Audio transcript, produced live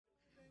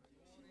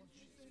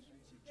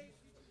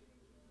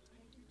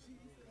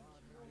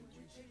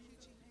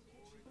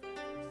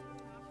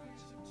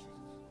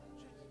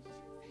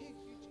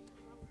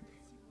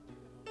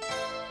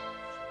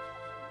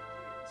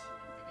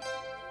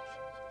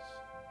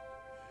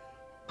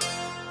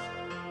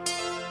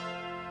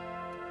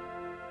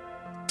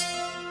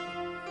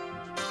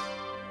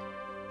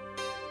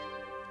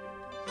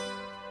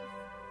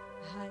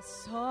I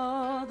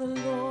saw the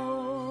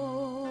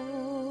Lord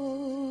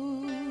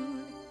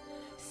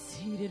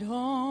seated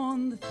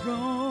on the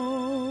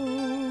throne.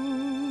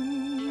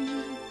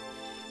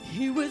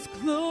 He was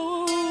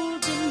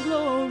clothed in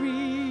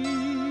glory,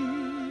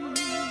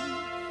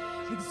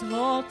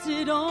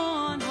 exalted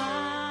on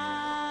high.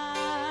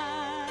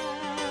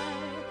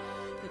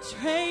 The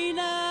train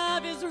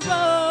of his robe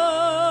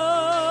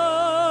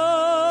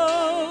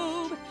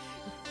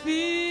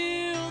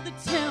filled the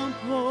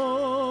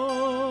temple,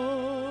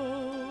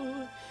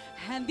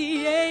 and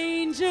the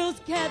angels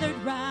gathered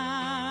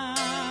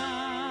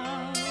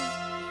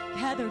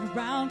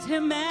round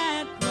him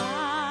and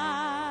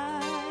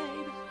cried.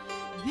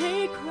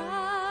 They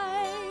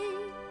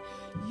cried,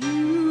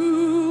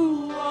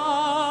 "You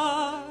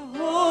are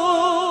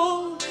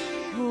holy,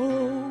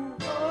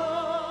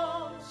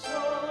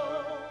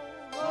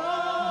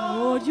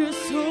 Lord, you're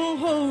so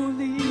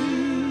holy.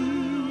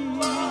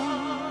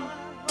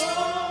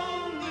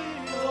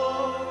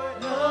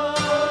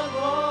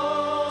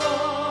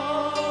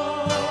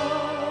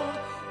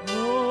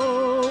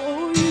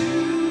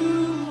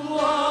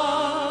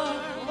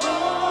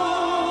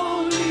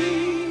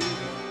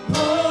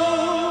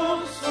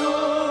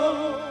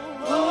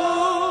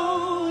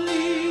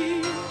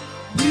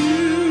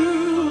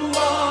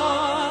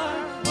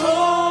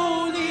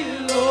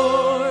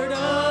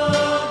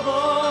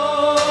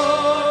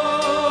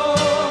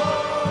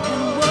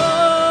 And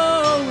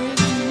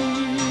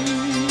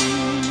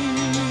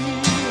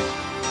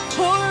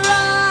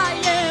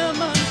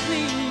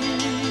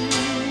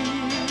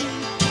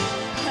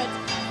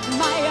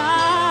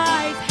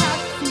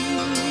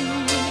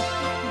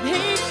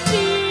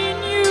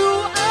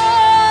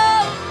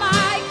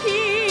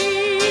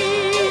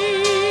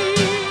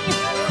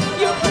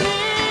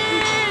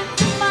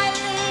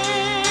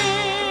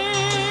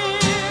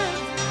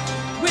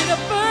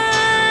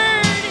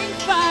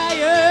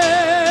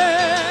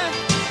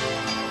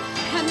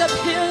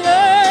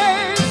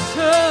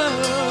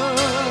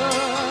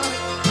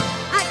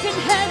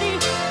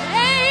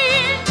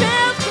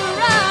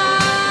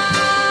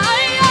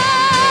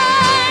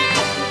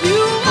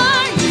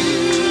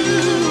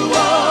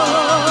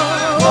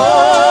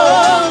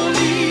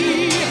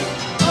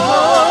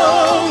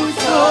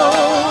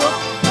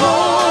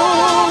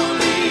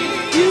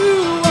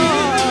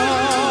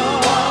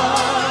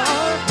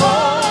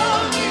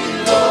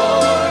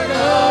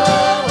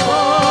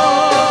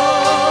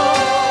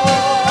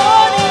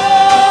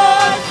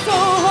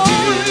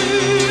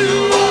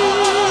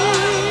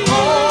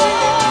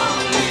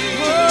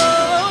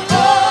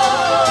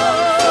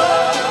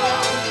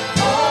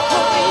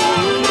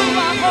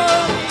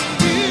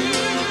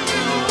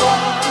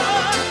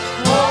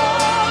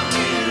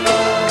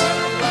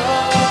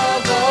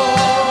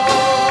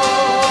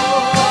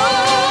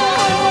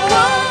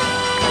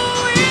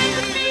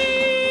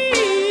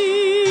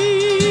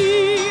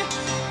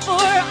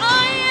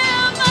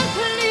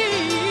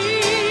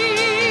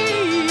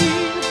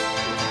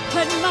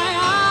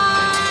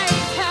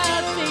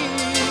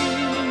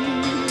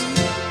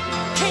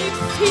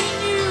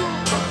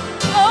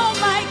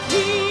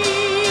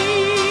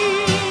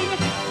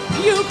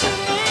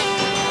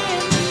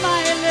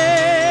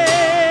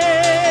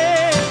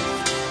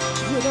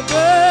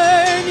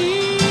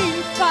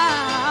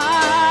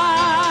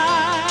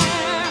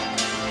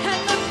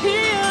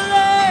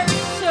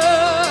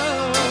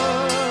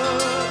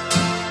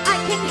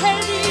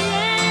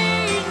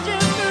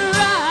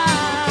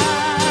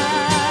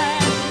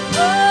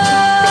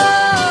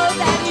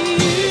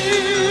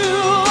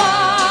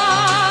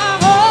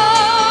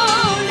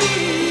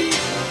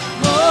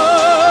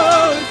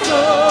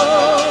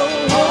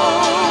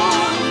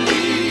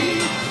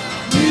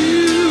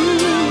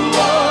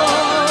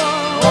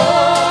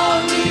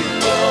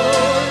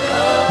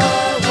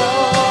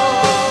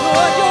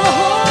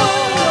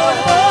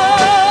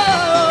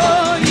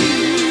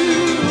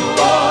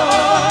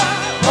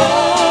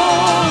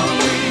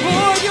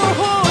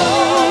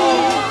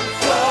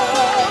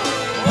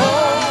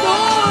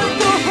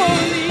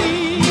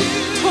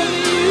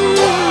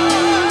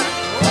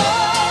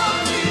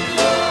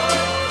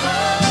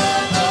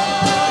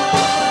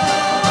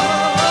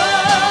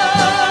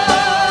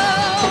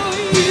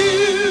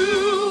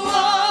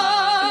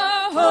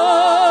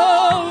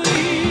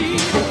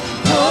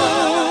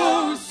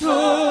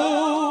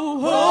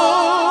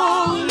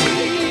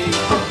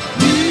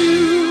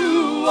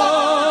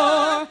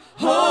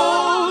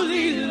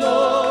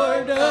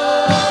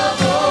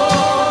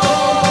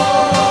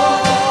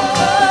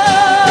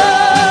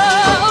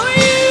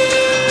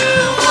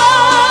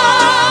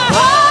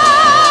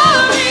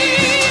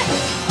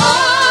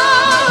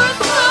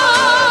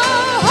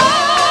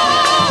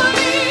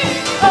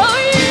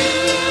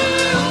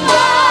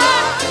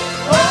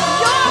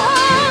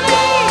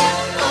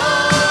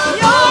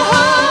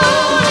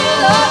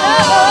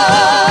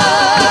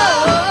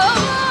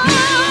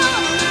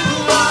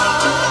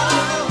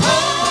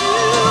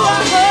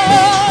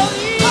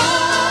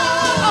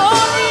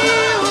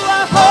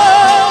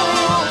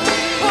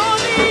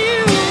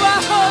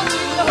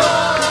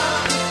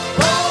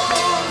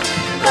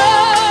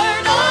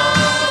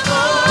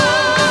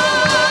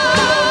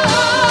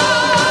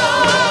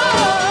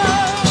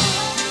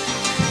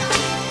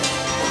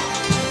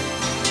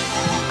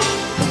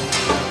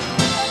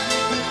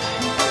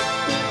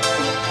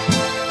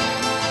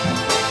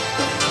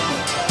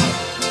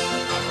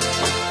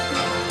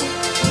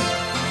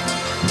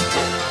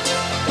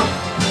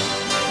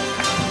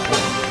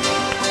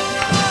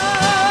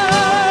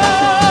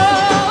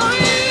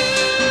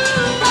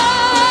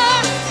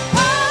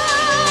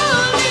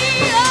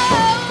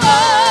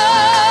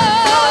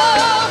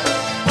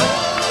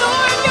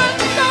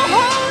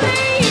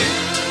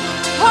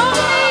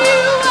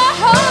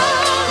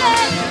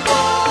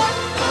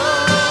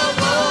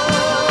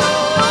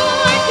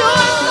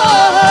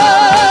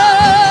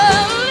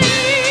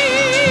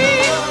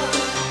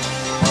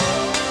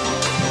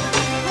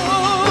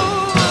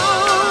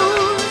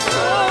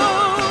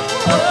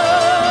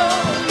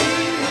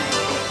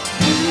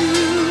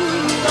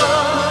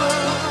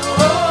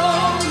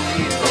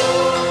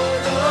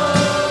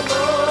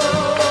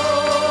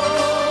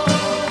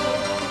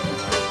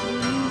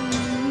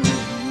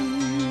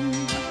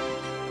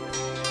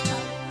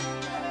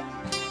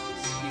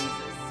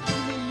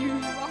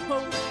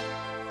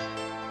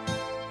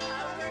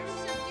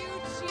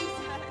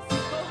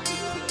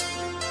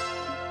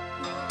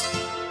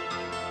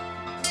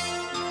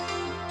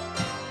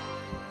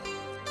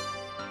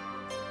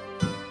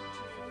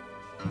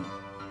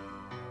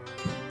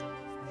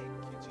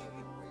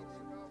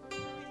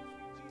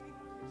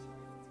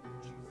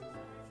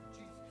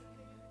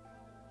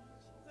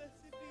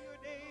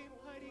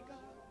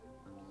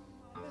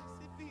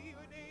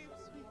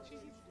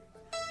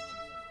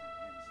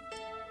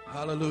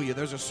Hallelujah.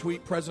 There's a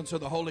sweet presence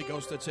of the Holy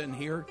Ghost that's in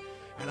here.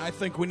 And I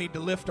think we need to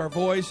lift our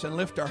voice and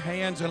lift our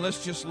hands and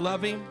let's just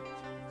love Him.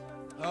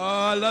 Oh,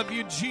 I love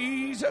you,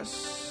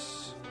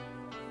 Jesus.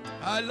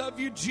 I love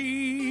you,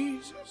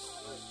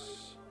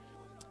 Jesus.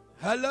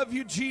 I love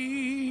you,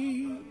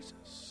 Jesus.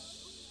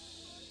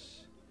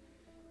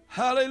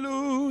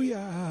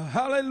 Hallelujah.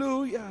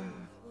 Hallelujah.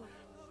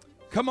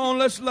 Come on,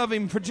 let's love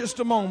Him for just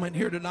a moment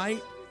here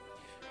tonight.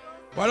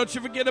 Why don't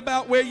you forget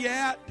about where you're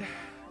at?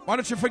 Why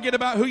don't you forget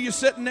about who you're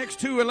sitting next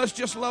to and let's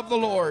just love the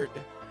Lord.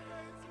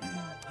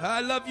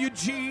 I love you,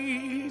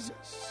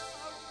 Jesus.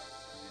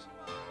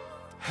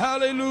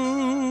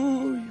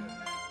 Hallelujah.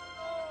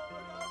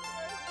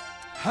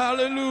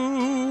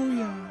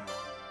 Hallelujah.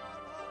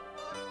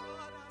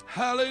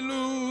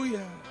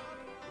 Hallelujah.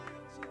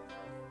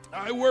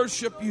 I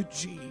worship you,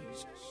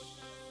 Jesus.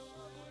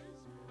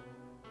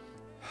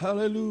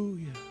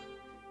 Hallelujah.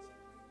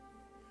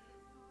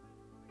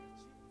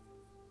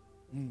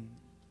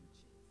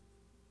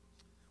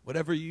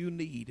 Whatever you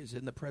need is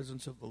in the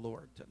presence of the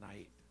Lord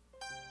tonight.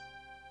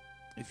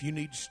 If you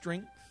need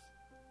strength,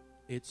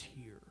 it's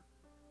here.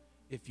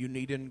 If you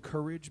need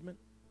encouragement,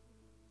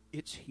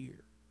 it's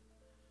here.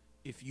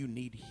 If you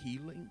need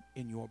healing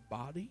in your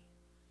body,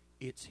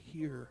 it's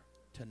here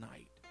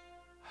tonight.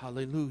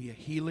 Hallelujah.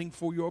 Healing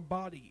for your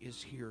body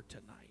is here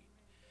tonight.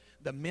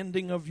 The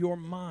mending of your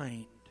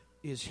mind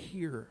is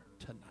here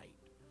tonight.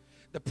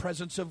 The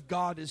presence of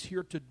God is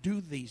here to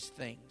do these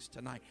things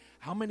tonight.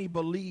 How many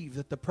believe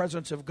that the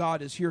presence of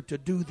God is here to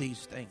do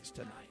these things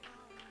tonight?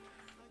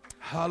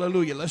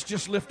 Hallelujah. Let's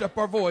just lift up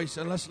our voice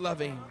and let's love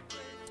Him.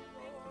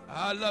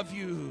 I love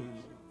you.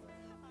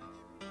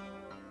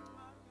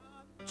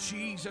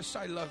 Jesus,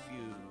 I love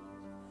you.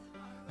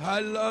 I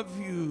love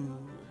you.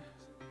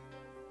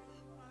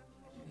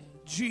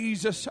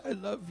 Jesus, I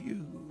love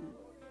you.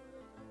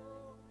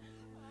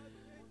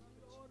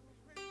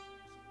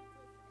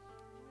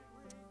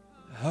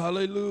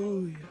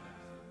 Hallelujah.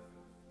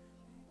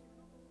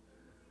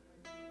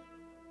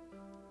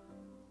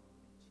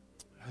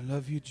 I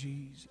love you,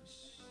 Jesus.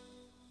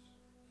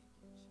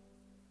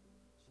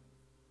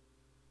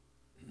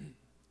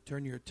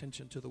 Turn your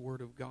attention to the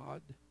Word of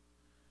God.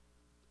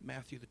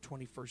 Matthew, the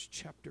 21st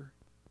chapter.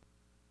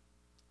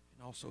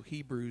 And also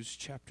Hebrews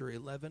chapter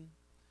 11.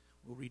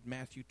 We'll read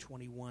Matthew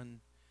 21,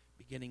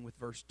 beginning with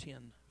verse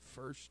 10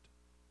 first.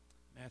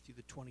 Matthew,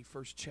 the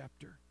 21st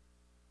chapter.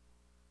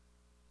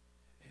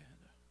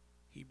 And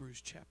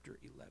Hebrews chapter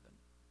 11.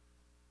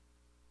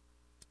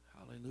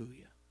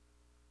 Hallelujah.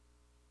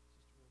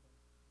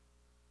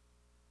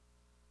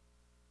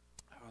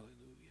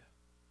 Hallelujah.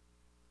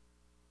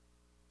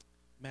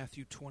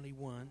 Matthew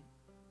 21.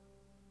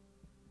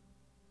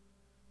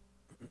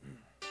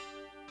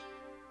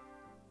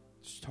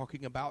 It's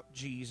talking about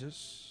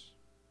Jesus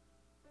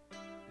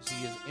as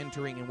He is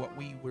entering in what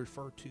we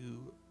refer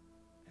to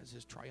as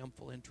His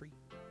triumphal entry.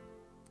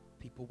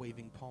 People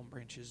waving palm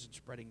branches and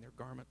spreading their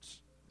garments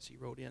as He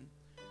rode in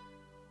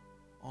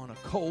on a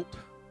colt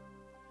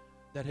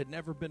that had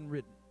never been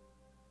ridden.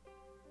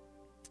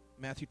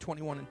 Matthew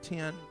 21 and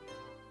 10.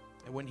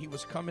 And when He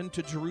was come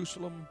into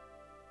Jerusalem,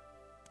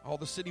 all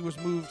the city was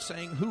moved,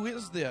 saying, "Who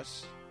is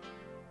this?"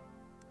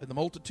 And the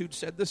multitude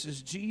said, "This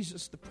is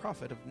Jesus, the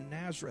prophet of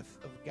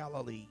Nazareth of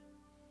Galilee."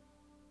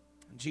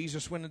 And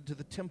Jesus went into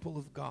the temple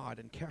of God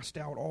and cast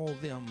out all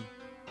them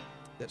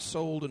that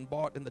sold and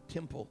bought in the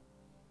temple,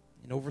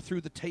 and overthrew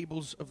the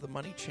tables of the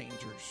money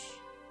changers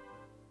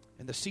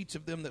and the seats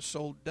of them that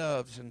sold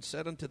doves, and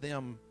said unto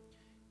them,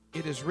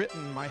 "It is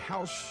written, my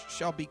house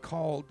shall be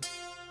called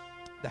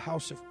the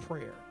house of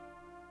prayer.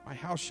 My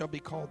house shall be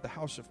called the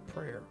house of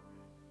prayer.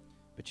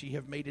 But ye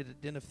have made it a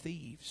den of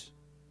thieves."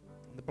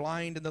 And the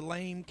blind and the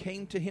lame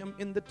came to Him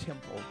in the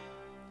temple,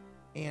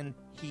 and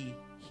He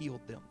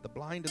healed them. The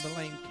blind and the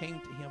lame came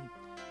to Him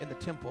in the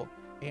temple,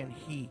 and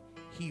He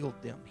healed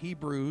them.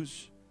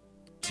 Hebrews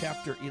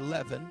chapter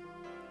 11,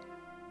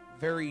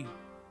 very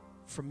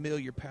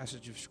familiar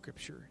passage of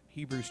Scripture.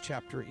 Hebrews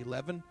chapter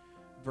 11,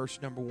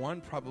 verse number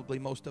 1. Probably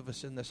most of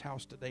us in this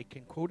house today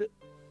can quote it.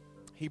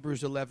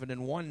 Hebrews 11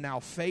 and 1. Now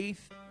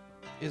faith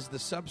is the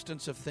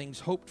substance of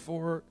things hoped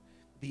for,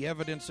 the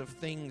evidence of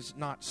things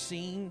not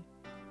seen.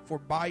 For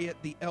by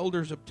it the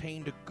elders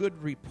obtained a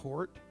good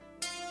report.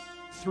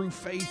 Through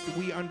faith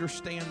we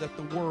understand that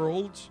the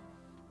worlds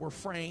were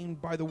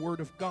framed by the word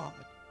of God,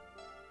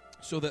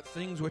 so that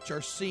things which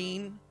are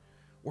seen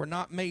were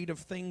not made of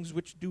things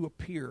which do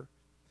appear.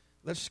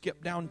 Let's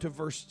skip down to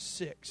verse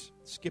 6.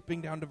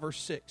 Skipping down to verse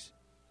 6.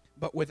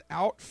 But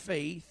without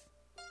faith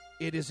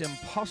it is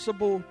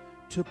impossible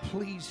to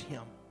please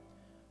Him.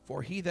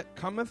 For he that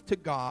cometh to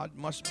God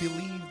must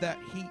believe that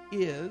He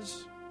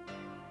is,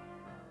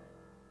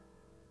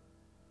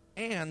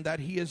 and that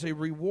He is a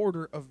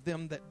rewarder of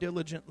them that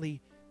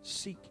diligently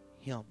seek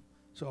Him.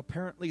 So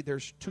apparently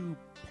there's two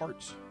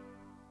parts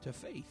to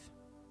faith.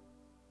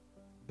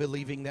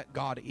 Believing that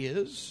God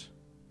is,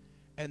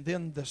 and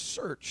then the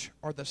search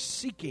or the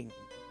seeking.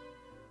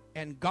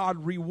 And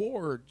God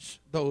rewards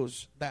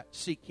those that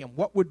seek Him.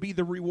 What would be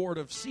the reward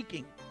of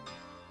seeking?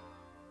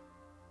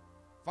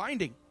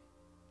 Finding.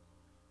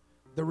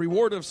 The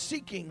reward of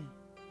seeking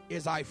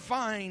is I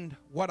find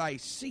what I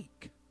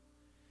seek.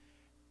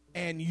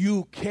 And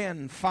you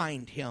can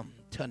find him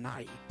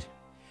tonight.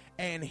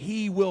 And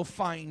he will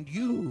find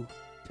you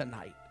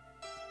tonight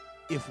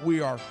if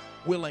we are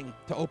willing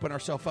to open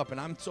ourselves up.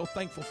 And I'm so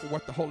thankful for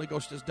what the Holy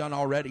Ghost has done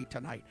already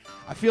tonight.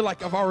 I feel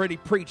like I've already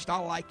preached. I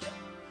like it.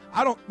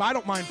 I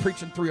don't mind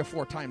preaching 3 or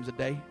 4 times a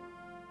day.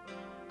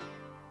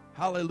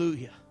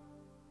 Hallelujah.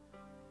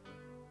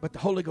 But the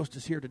Holy Ghost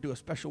is here to do a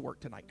special work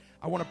tonight.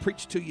 I want to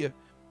preach to you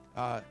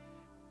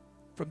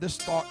from this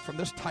thought, from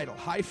this title,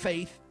 High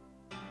Faith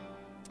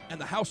and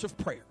the House of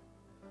Prayer.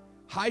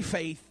 High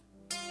Faith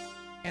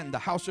and the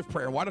House of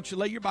Prayer. Why don't you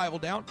lay your Bible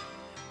down?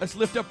 Let's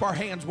lift up our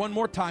hands one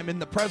more time in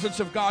the presence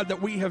of God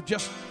that we have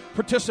just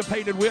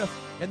participated with.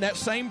 In that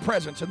same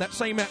presence, in that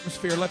same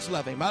atmosphere, let's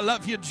love him. I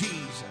love you,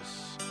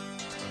 Jesus.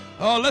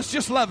 Oh, let's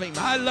just love him.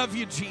 I love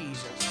you,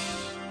 Jesus.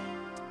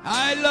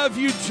 I love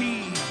you,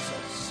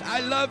 Jesus.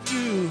 I love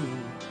you.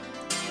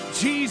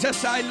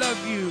 Jesus, I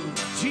love you.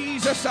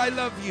 Jesus, I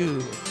love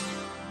you.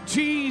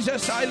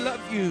 Jesus, I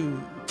love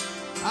you.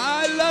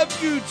 I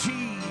love you,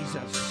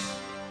 Jesus.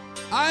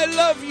 I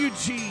love you,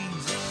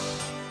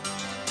 Jesus.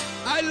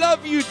 I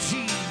love you,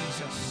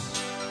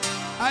 Jesus.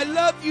 I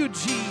love you,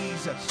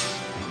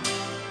 Jesus.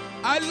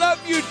 I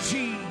love you,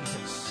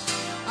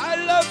 Jesus. I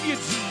love you,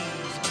 Jesus.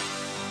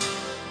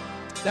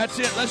 That's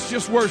it. Let's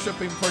just worship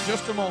him for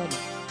just a moment.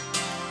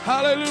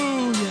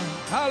 Hallelujah.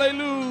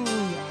 Hallelujah.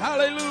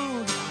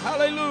 Hallelujah.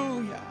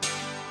 Hallelujah.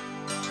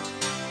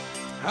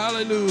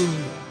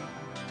 Hallelujah.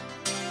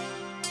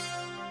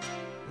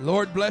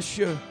 Lord bless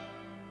you.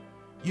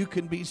 You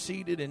can be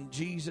seated in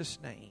Jesus'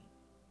 name.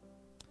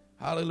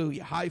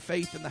 Hallelujah. High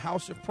faith in the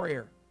house of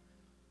prayer.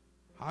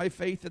 High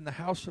faith in the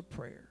house of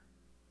prayer.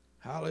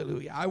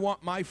 Hallelujah. I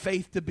want my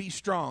faith to be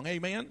strong.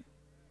 Amen.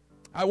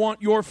 I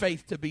want your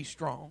faith to be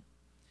strong.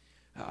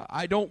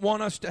 I don't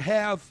want us to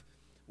have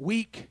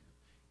weak,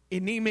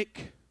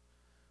 anemic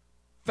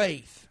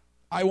faith.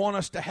 I want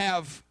us to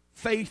have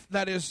faith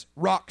that is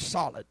rock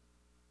solid.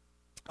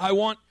 I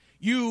want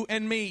you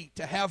and me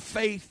to have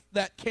faith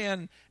that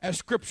can, as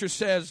Scripture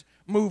says,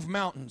 move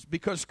mountains.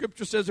 Because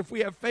Scripture says if we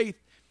have faith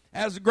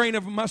as a grain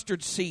of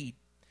mustard seed,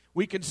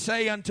 we can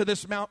say unto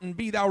this mountain,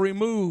 be thou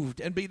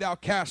removed and be thou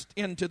cast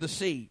into the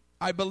sea.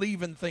 I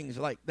believe in things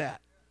like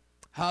that.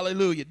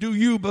 Hallelujah. Do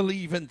you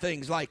believe in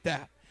things like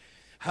that?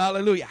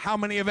 Hallelujah. How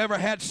many have ever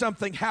had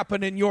something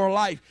happen in your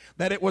life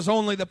that it was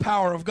only the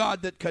power of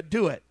God that could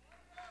do it?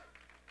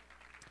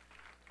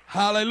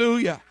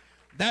 Hallelujah.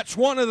 That's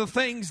one of the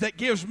things that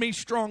gives me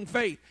strong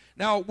faith.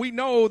 Now, we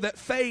know that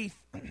faith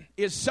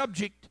is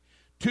subject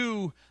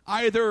to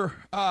either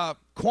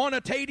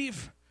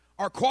quantitative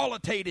or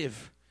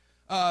qualitative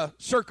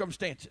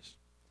circumstances.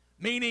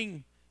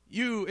 Meaning,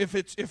 if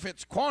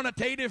it's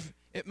quantitative,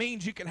 it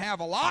means you can have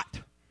a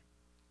lot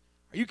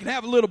or you can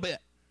have a little bit.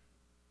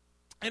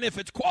 And if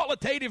it's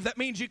qualitative, that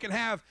means you can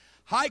have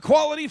high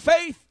quality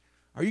faith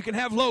or you can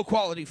have low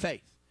quality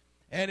faith.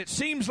 And it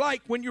seems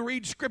like when you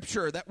read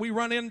Scripture that we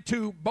run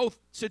into both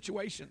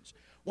situations.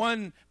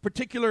 One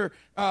particular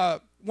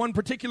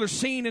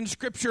scene in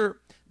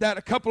Scripture that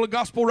a couple of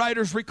gospel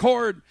writers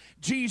record,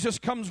 Jesus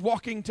comes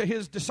walking to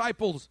his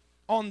disciples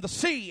on the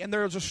sea, and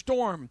there is a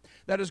storm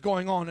that is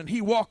going on, and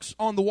he walks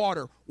on the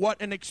water.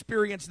 What an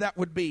experience that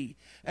would be.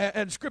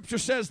 And Scripture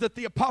says that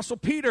the Apostle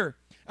Peter,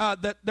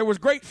 that there was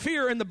great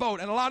fear in the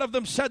boat, and a lot of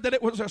them said that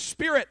it was a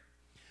spirit.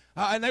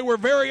 And they were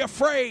very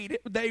afraid.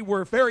 They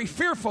were very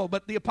fearful.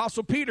 But the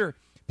Apostle Peter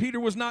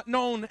was not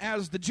known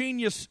as the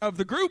genius of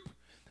the group.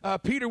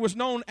 Peter was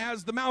known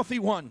as the mouthy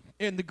one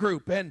in the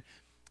group. And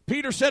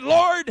Peter said,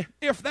 Lord,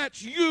 if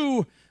that's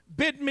you,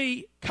 bid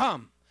me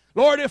come.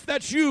 Lord, if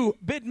that's you,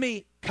 bid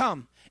me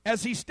come.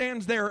 As he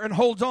stands there and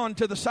holds on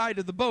to the side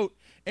of the boat.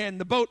 And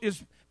the boat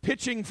is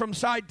pitching from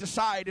side to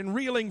side and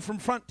reeling from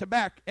front to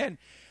back. And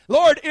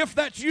Lord, if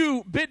that's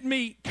you, bid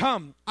me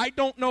come. I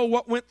don't know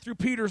what went through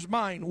Peter's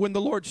mind when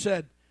the Lord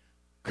said,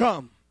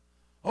 come.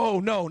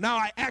 Oh, no, now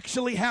I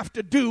actually have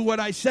to do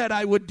what I said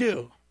I would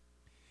do.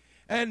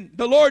 And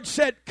the Lord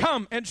said,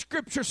 come. And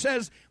Scripture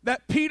says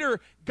that Peter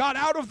got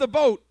out of the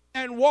boat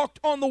and walked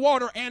on the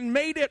water and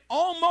made it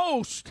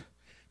almost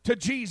to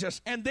Jesus.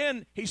 And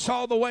then he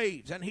saw the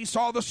waves and he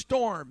saw the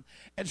storm.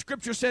 And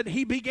Scripture said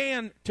he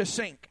began to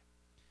sink.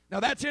 Now,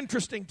 that's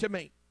interesting to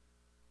me.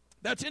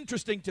 That's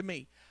interesting to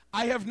me.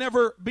 I have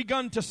never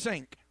begun to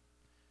sink.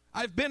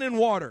 I've been in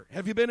water.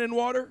 Have you been in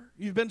water?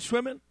 You've been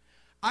swimming?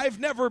 I've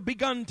never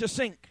begun to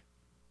sink.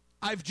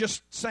 I've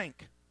just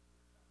sank.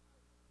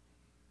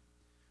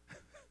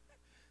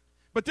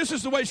 But this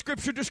is the way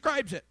Scripture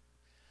describes it.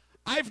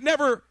 I've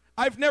never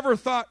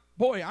thought,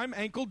 boy, I'm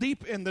ankle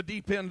deep in the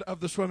deep end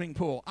of the swimming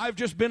pool. I've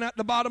just been at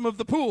the bottom of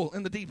the pool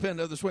in the deep end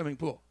of the swimming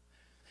pool.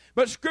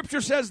 But Scripture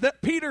says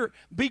that Peter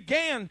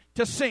began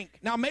to sink.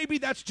 Now, maybe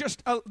that's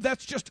just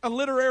a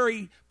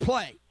literary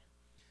play.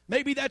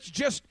 Maybe that's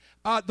just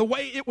the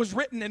way it was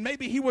written, and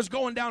maybe he was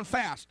going down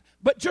fast.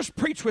 But just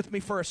preach with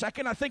me for a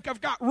second. I think I've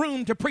got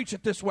room to preach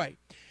it this way.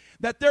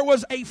 That there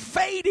was a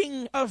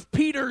fading of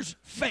Peter's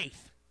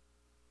faith.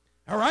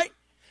 All right?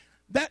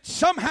 that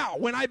somehow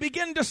when I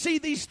begin to see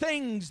these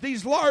things,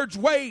 these large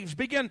waves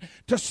begin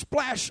to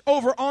splash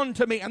over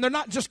onto me, and they're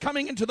not just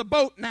coming into the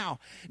boat now.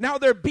 Now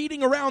they're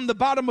beating around the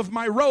bottom of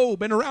my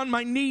robe and around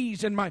my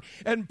knees,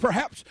 and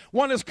perhaps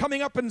one is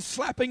coming up and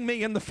slapping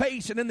me in the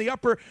face and in the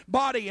upper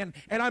body, and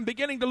I'm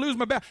beginning to lose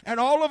my balance. And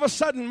all of a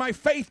sudden my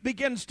faith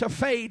begins to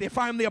fade if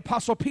I'm the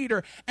Apostle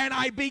Peter, and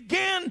I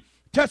begin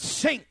to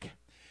sink.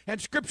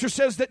 And Scripture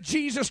says that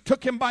Jesus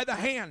took him by the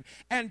hand,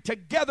 and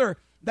together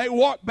they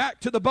walked back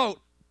to the boat.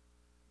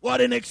 What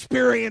an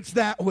experience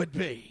that would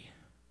be.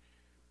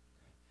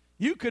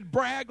 You could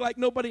brag like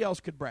nobody else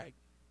could brag.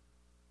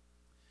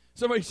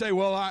 Somebody say,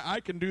 well, I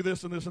can do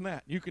this and this and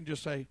that. You can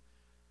just say,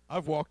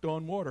 I've walked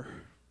on water.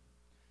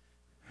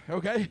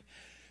 Okay?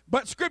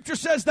 But Scripture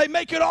says they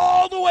make it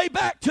all the way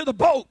back to the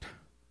boat.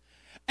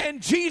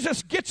 And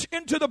Jesus gets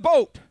into the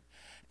boat.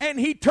 And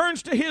he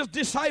turns to his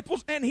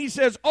disciples and he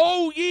says,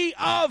 O ye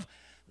of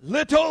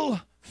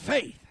little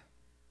faith.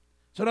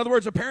 So in other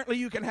words, apparently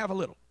you can have a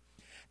little.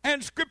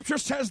 And Scripture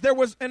says there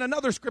was, in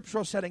another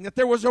scriptural setting, that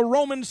there was a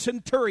Roman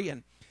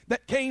centurion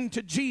that came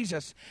to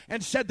Jesus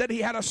and said that he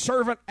had a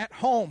servant at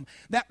home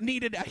that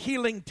needed a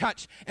healing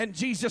touch. And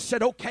Jesus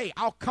said, okay,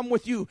 I'll come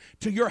with you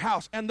to your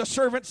house. And the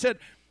servant said,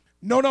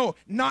 no,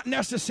 not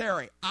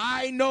necessary.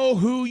 I know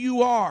who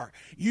you are.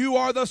 You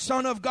are the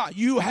Son of God.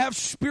 You have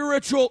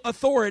spiritual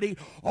authority.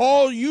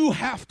 All you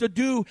have to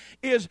do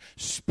is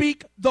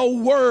speak the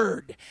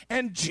word.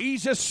 And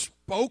Jesus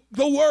spoke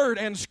the word.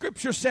 And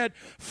Scripture said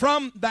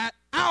from that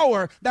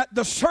hour that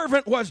the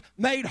servant was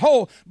made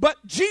whole. But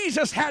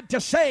Jesus had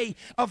to say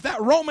of that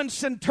Roman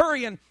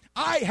centurion,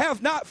 I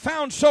have not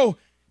found so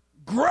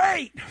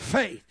great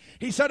faith.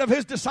 He said of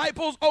his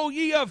disciples, O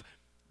ye of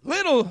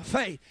little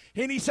faith.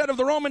 And he said of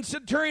the Roman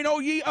centurion, O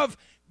ye of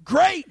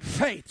great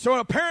faith. So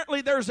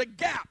apparently there's a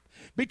gap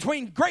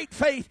between great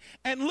faith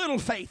and little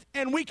faith.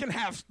 And we can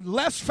have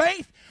less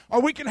faith,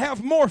 or we can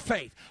have more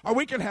faith, or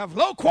we can have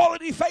low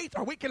quality faith,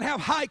 or we can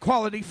have high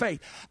quality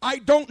faith. I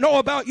don't know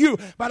about you,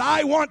 but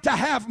I want to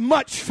have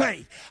much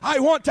faith. I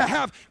want to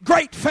have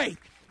great faith.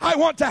 I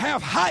want to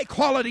have high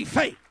quality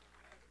faith.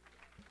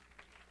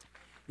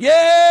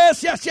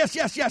 Yes.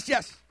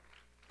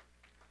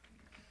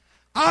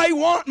 I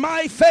want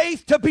my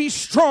faith to be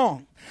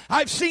strong.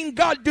 I've seen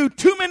God do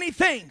too many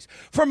things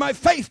for my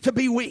faith to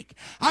be weak.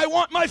 I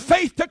want my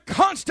faith to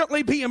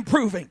constantly be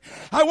improving.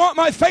 I want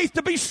my faith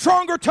to be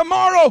stronger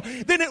tomorrow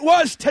than it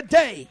was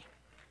today.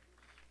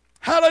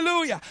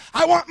 Hallelujah.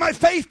 I want my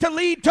faith to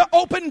lead to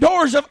open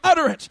doors of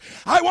utterance.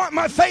 I want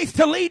my faith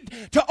to lead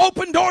to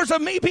open doors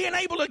of me being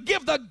able to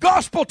give the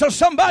gospel to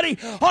somebody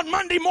on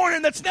Monday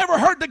morning that's never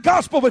heard the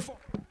gospel before.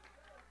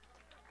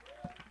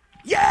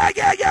 Yeah.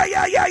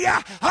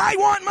 I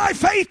want my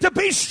faith to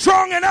be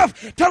strong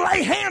enough to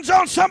lay hands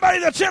on somebody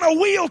that's in a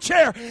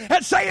wheelchair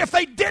and say, if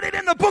they did it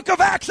in the book of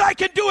Acts, I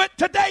can do it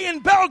today in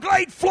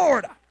Belgrade,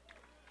 Florida.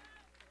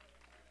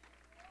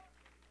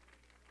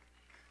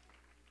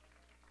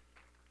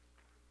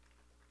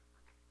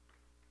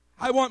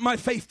 I want my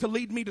faith to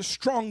lead me to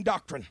strong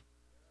doctrine.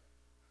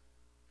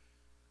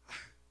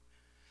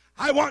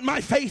 I want my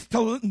faith to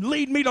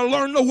lead me to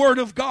learn the Word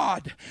of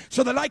God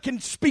so that I can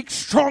speak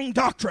strong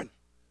doctrine.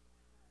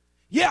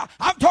 Yeah,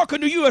 I'm talking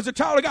to you as a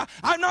child of God.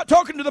 I'm not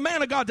talking to the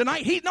man of God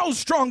tonight. He knows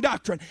strong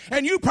doctrine,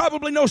 and you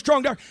probably know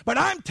strong doctrine. But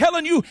I'm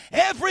telling you,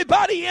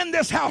 everybody in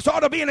this house ought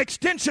to be an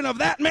extension of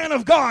that man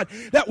of God,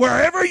 that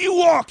wherever you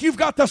walk, you've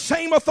got the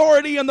same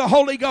authority in the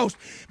Holy Ghost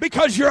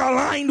because you're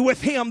aligned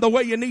with Him the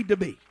way you need to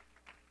be.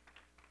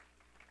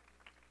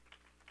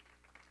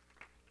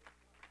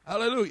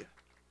 Hallelujah.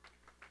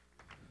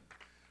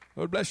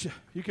 Lord bless you.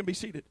 You can be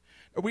seated.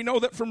 We know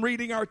that from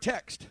reading our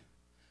text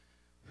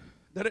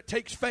that it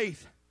takes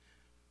faith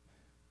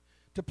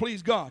to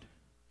please God.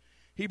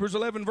 Hebrews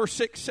 11 verse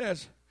 6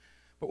 says,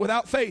 but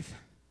without faith,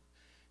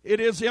 it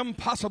is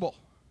impossible.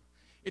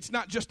 It's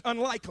not just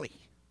unlikely.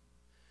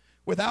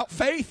 Without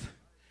faith,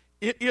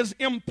 it is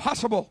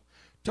impossible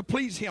to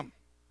please Him.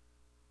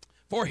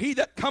 For he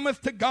that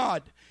cometh to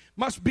God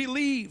must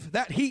believe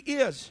that He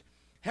is,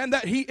 and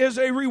that He is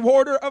a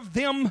rewarder of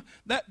them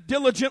that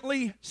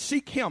diligently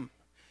seek Him.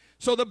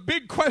 So the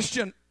big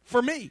question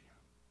for me,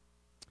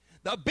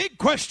 the big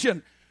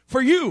question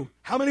for you,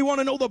 how many want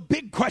to know the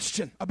big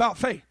question about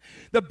faith?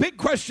 The big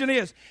question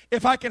is,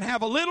 if I can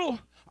have a little,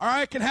 or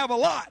I can have a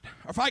lot,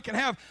 or if I can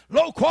have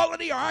low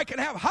quality, or I can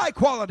have high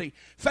quality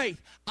faith.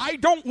 I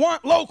don't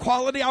want low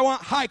quality, I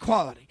want high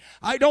quality.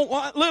 I don't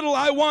want little,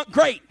 I want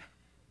great.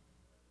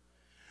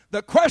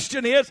 The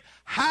question is,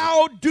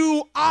 how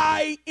do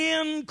I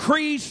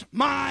increase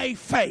my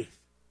faith?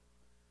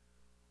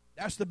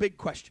 That's the big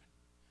question.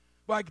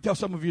 Well, I can tell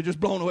some of you are just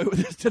blown away with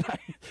this tonight.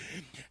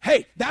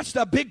 Hey, that's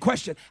the big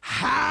question.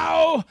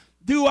 How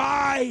do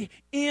I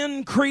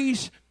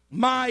increase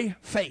my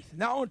faith?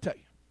 Now, I want to tell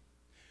you,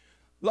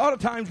 a lot of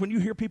times when you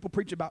hear people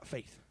preach about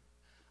faith,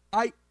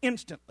 I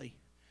instantly,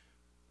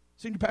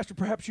 Senior Pastor,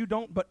 perhaps you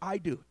don't, but I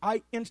do.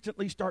 I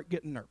instantly start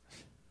getting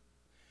nervous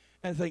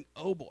and think,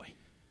 oh boy,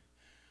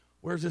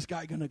 where's this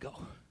guy going to go?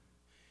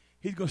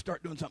 He's going to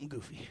start doing something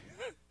goofy.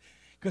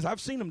 because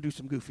I've seen them do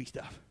some goofy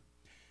stuff.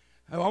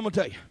 I'm going to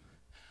tell you.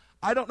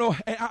 I don't know.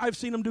 I've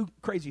seen them do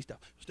crazy stuff.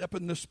 Step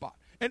in this spot.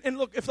 And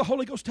look, if the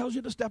Holy Ghost tells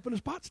you to step in a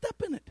spot,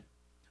 step in it.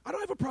 I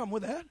don't have a problem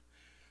with that.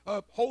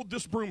 Hold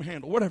this broom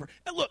handle, whatever.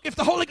 And look, if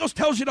the Holy Ghost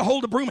tells you to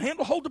hold the broom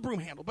handle, hold the broom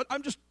handle. But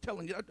I'm just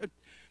telling you.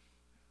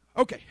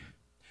 Okay.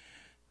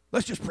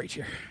 Let's just preach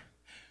here.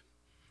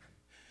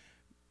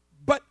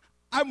 But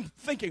I'm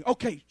thinking,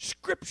 okay,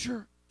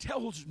 Scripture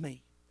tells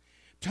me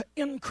to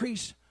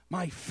increase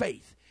my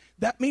faith.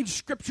 That means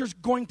Scripture's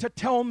going to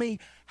tell me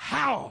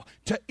how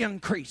to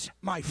increase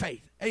my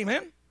faith.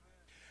 Amen?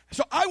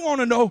 So I want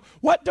to know,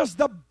 what does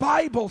the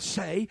Bible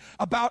say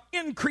about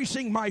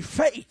increasing my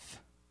faith?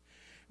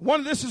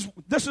 This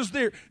is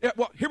there.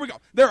 Well, here we go.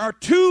 There are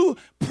two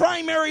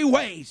primary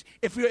ways.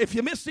 If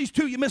you miss these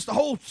two, you miss the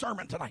whole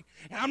sermon tonight.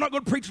 And I'm not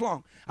going to preach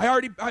long.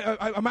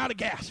 I'm out of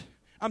gas.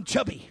 I'm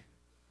chubby.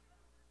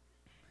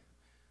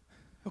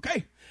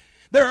 Okay?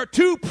 There are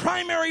two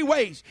primary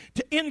ways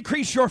to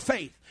increase your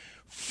faith.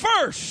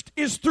 First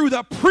is through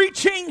the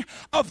preaching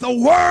of the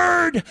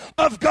Word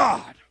of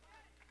God.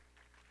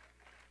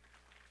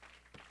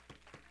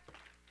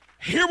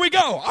 Here we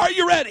go. Are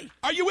you ready?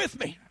 Are you with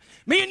me?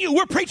 Me and you,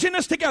 we're preaching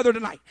this together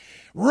tonight.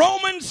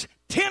 Romans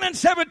 10 and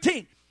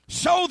 17.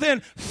 So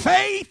then,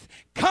 faith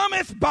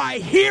cometh by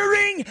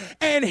hearing,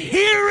 and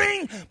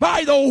hearing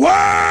by the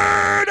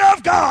Word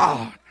of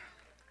God.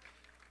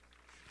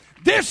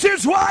 This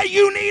is why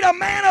you need a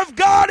man of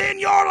God in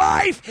your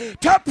life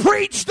to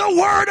preach the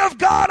Word of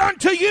God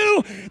unto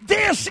you.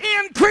 This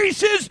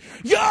increases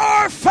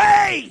your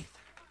faith.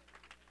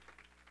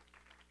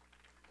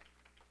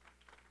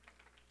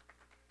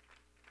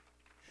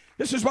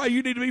 This is why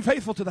you need to be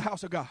faithful to the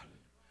house of God.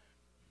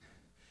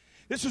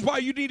 This is why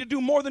you need to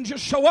do more than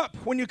just show up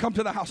when you come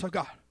to the house of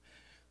God.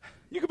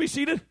 You can be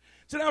seated.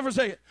 Sit down for a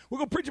second. We're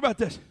going to preach about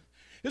this.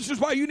 This is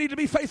why you need to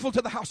be faithful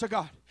to the house of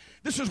God.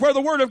 This is where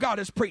the Word of God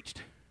is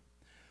preached.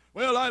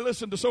 Well, I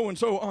listen to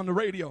so-and-so on the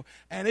radio,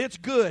 and it's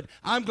good.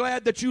 I'm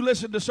glad that you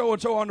listen to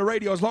so-and-so on the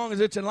radio as long as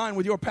it's in line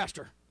with your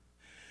pastor.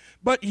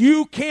 But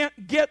you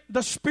can't get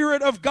the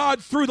Spirit of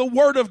God through the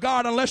Word of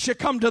God unless you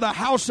come to the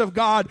house of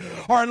God,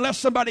 or unless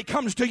somebody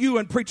comes to you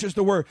and preaches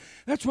the Word.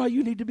 That's why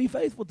you need to be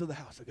faithful to the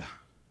house of God.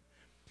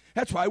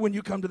 That's why when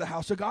you come to the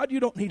house of God, you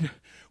don't need to,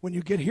 when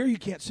you get here, you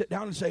can't sit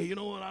down and say, you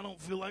know what, I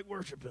don't feel like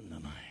worshiping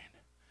tonight.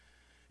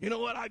 You know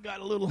what, I got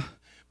a little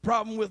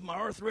problem with my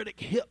arthritic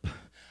hip.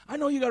 I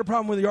know you got a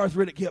problem with your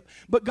arthritic hip,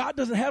 but God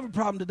doesn't have a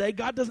problem today.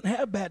 God doesn't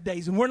have bad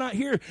days, and we're not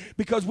here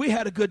because we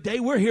had a good day.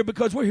 We're here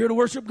because we're here to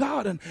worship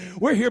God, and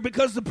we're here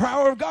because the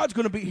power of God's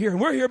going to be here, and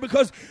we're here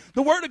because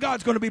the Word of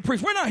God's going to be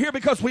preached. We're not here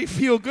because we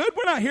feel good.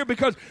 We're not here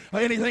because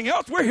of anything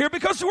else. We're here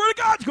because the Word of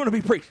God's going to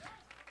be preached.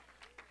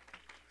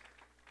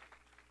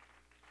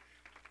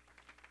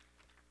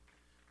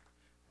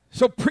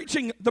 So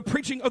the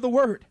preaching of the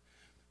Word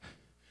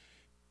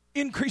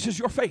increases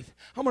your faith.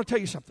 I'm going to tell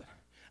you something.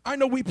 I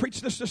know we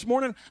preached this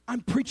morning. I'm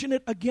preaching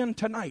it again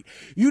tonight.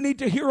 You need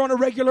to hear on a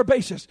regular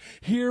basis.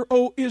 Hear,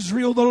 O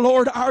Israel, the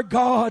Lord our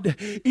God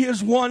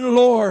is one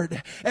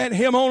Lord, and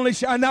Him only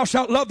and thou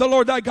shalt love the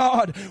Lord thy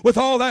God with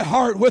all thy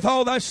heart, with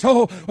all thy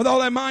soul, with all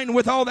thy mind,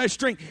 with all thy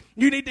strength.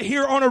 You need to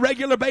hear on a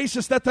regular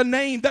basis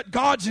that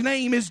God's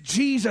name is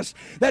Jesus,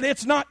 that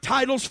it's not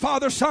titles,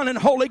 Father, Son, and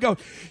Holy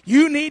Ghost.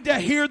 You need to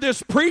hear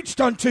this preached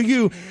unto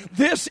you.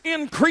 This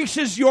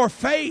increases your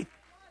faith.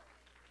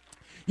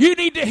 You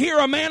need to hear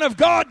a man of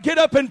God get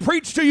up and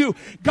preach to you.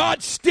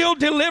 God still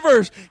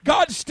delivers.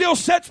 God still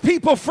sets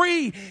people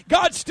free.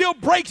 God still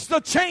breaks the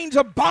chains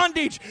of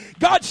bondage.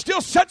 God still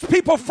sets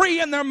people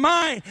free in their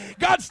mind.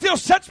 God still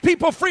sets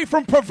people free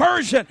from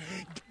perversion.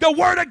 The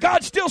Word of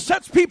God still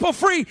sets people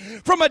free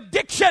from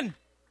addiction.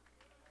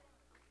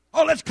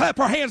 Oh, let's clap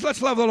our hands.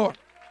 Let's love the Lord.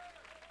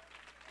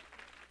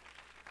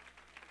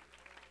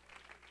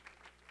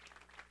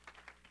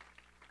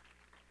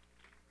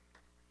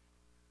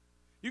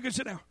 You can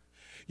sit down.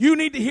 You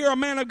need to hear a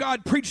man of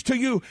God preach to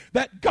you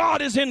that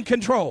God is in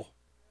control.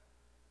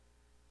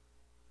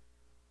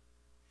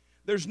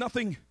 There's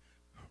nothing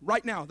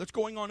right now that's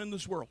going on in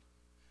this world.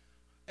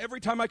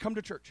 Every time I come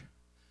to church,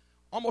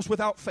 almost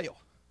without fail,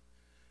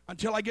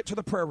 until I get to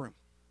the prayer room.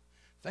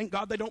 Thank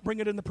God they don't bring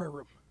it in the prayer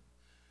room.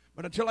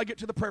 But until I get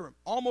to the prayer room,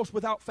 almost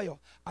without fail,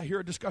 I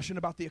hear a discussion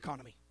about the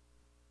economy.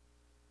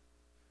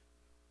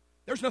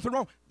 There's nothing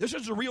wrong. This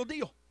is a real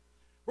deal.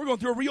 We're going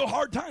through a real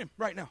hard time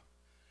right now.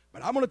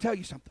 But I'm going to tell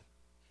you something.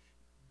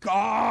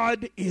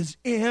 God is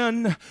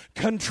in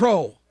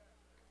control.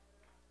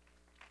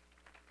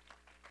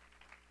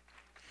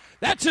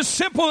 That's as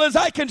simple as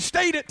I can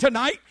state it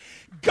tonight.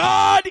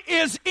 God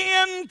is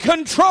in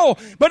control.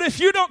 But if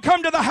you don't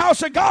come to the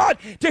house of God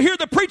to hear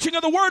the preaching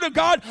of the Word of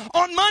God,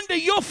 on Monday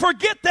you'll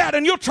forget that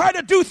and you'll try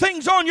to do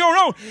things on your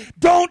own.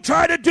 Don't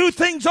try to do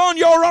things on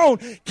your own.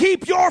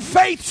 Keep your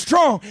faith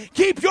strong.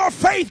 Keep your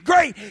faith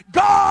great.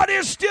 God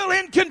is still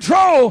in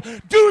control.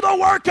 Do the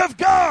work of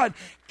God.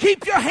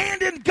 Keep your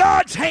hand in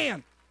God's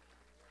hand.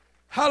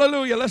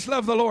 Hallelujah. Let's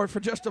love the Lord for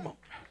just a moment.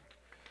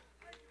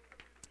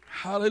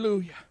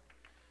 Hallelujah.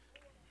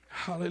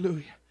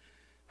 Hallelujah.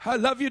 I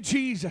love you,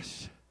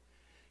 Jesus.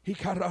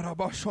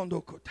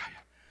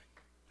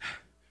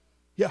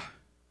 Yeah.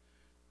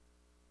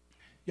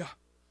 Yeah.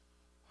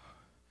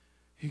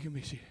 You can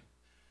be seated.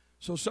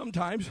 So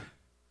sometimes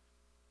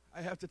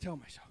I have to tell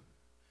myself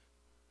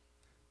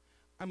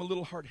I'm a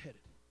little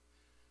hard-headed.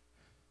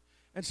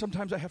 And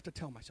sometimes I have to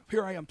tell myself.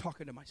 Here I am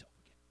talking to myself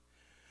again.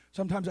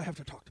 Sometimes I have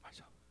to talk to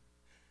myself.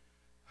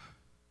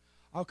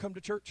 I'll come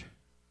to church,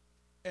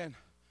 and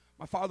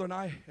my father and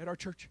I at our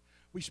church,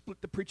 we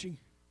split the preaching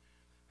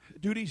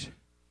duties,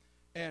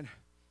 and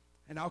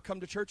I'll come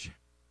to church,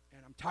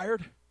 and I'm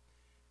tired,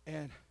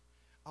 and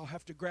I'll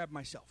have to grab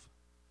myself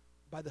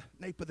by the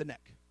nape of the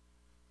neck,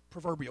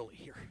 proverbially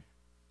here.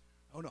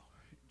 Oh, no,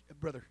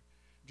 Brother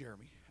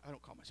Jeremy, I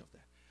don't call myself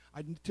that.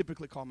 I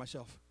typically call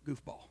myself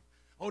goofball.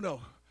 Oh, no,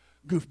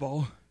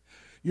 goofball,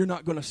 you're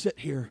not going to sit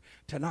here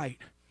tonight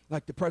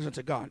like the presence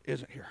of God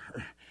isn't here.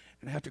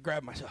 And I have to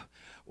grab myself.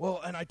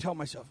 Well, and I tell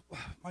myself,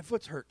 my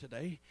foot's hurt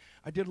today.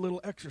 I did a little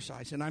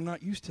exercise, and I'm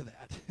not used to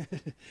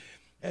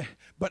that.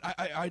 But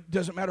it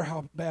doesn't matter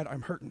how bad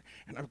I'm hurting.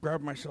 And I've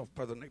grabbed myself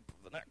by the nape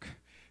of the neck.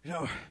 You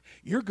know,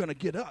 you're going to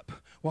get up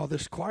while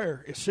this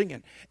choir is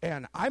singing,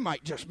 and I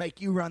might just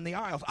make you run the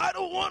aisles. I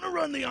don't want to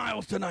run the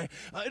aisles tonight.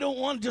 I don't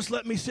want to just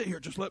let me sit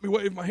here. Just let me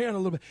wave my hand a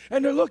little bit.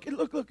 And they're, look,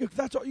 if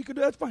that's all you can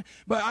do, that's fine.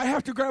 But I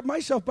have to grab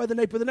myself by the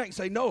nape of the neck and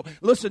say, no,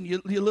 listen,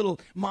 you little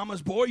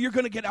mama's boy, you're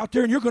going to get out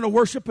there and you're going to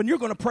worship and you're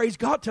going to praise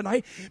God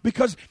tonight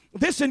because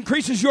this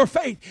increases your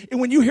faith. And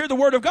when you hear the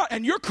word of God,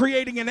 and you're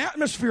creating an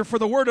atmosphere for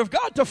the word of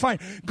God to find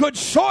good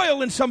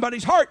soil in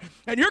somebody's heart,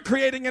 and you're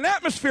creating an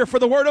atmosphere for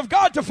the word of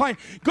God to find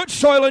good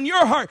soil in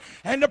your heart,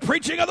 and the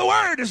preaching of the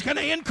word is going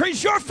to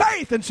increase your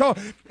faith. And so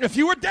if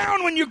you were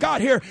down when you got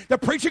here, the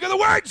preaching of the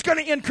word is going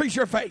to increase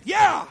your faith.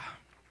 Yeah.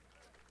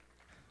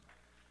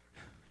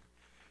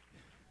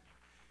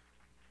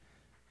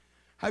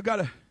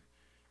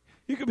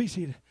 You can be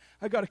seated.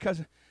 I've got a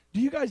cousin. Do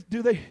you guys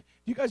do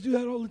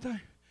that all the time?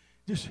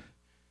 Just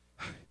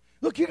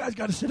look, you guys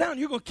got to sit down.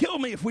 You're going to kill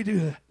me if we do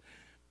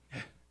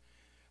that.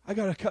 I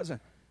got a cousin,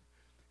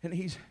 and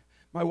he's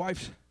my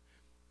wife's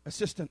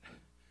assistant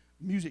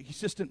music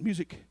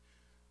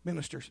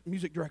minister,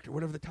 music director,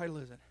 whatever the title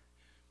is.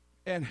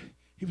 And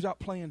he was out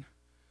playing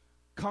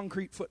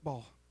concrete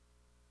football.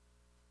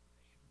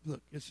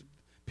 Look, it's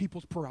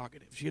people's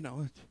prerogatives, you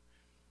know.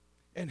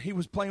 And he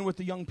was playing with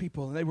the young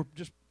people, and they were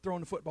just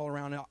throwing the football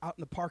around out in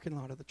the parking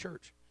lot of the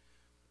church.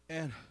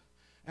 And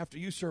after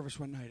youth service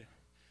one night,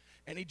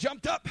 and he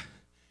jumped up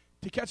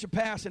to catch a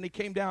pass, and he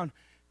came down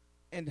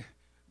and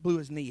blew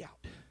his knee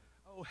out.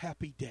 Oh,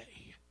 happy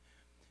day.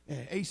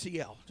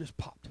 ACL just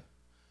popped.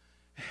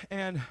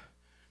 And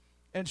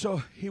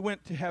so he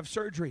went to have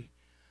surgery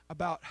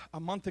about a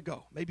month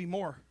ago, maybe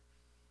more,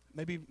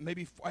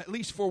 maybe at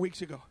least 4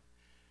 weeks ago.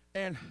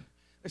 And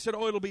they said,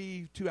 oh, it'll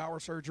be 2-hour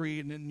surgery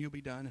and then you'll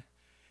be done.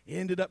 It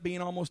ended up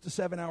being almost a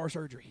 7-hour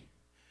surgery.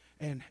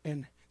 And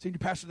senior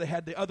pastor, they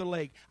had the other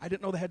leg. I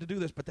didn't know they had to do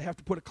this, but they have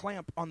to put a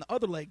clamp on the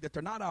other leg that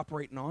they're not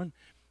operating on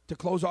to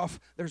close off.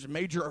 There's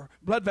major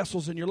blood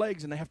vessels in your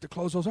legs, and they have to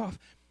close those off.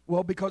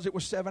 Well, because it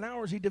was 7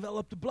 hours, he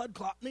developed a blood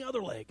clot in the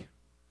other leg.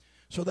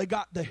 So they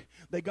got the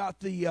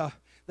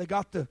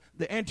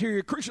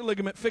anterior cruciate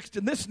ligament fixed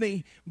in this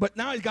knee, but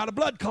now he's got a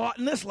blood clot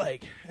in this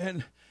leg.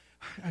 And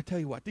I tell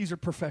you what, these are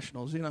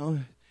professionals, you know,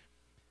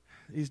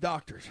 these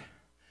doctors.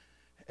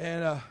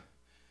 And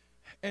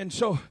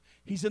so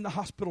he's in the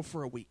hospital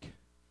for a week.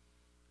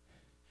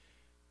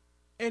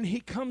 And he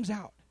comes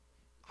out,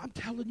 I'm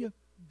telling you,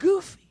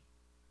 goofy.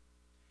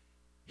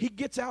 He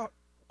gets out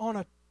on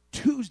a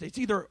Tuesday. It's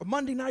either a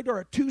Monday night or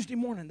a Tuesday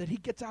morning that he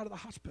gets out of the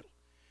hospital.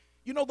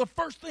 You know the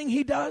first thing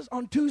he does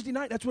on Tuesday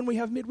night, that's when we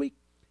have midweek,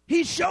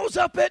 he shows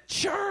up at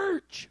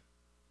church.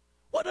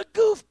 What a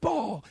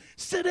goofball.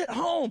 Sit at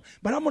home.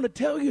 But I'm going to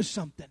tell you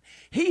something.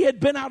 He had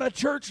been out of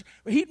church.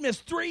 He'd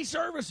missed 3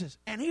 services,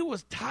 and he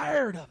was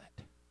tired of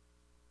it.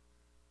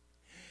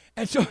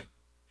 And so,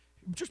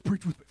 just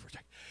preach with me for a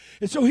second.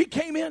 And so he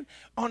came in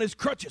on his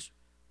crutches.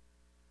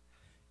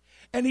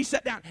 And he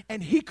sat down,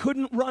 and he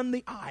couldn't run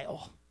the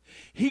aisle.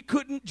 He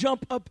couldn't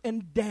jump up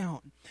and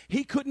down.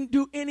 He couldn't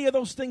do any of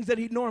those things that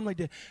he normally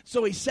did.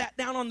 So he sat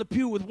down on the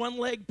pew with one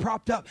leg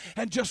propped up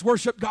and just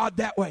worshiped God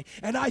that way.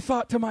 And I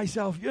thought to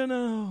myself, you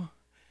know,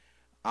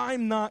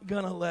 I'm not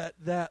going to let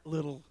that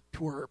little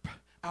twerp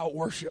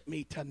out-worship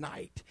me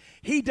tonight.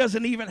 He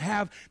doesn't even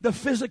have the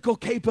physical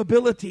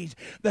capabilities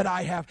that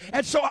I have.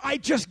 And so I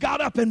just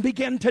got up and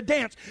began to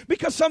dance,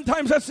 because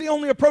sometimes that's the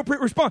only appropriate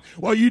response.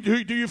 Well, do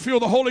you feel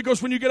the Holy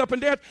Ghost when you get up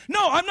and dance? No,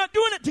 I'm not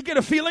doing it to get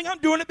a feeling. I'm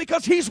doing it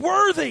because he's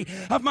worthy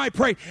of my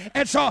praise.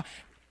 And so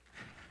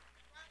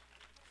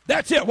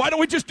that's it. Why don't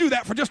we just do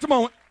that for just a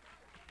moment?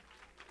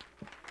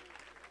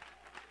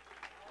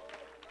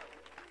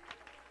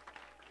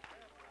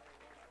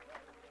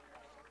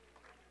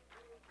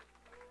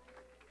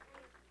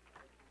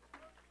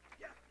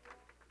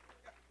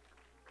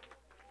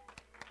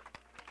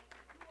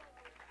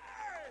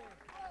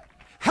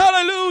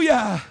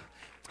 Hallelujah.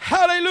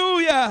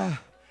 Hallelujah.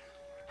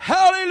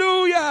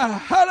 Hallelujah.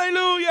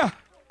 Hallelujah.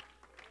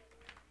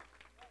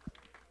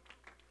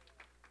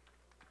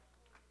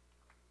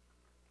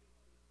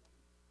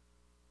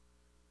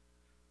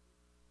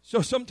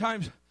 So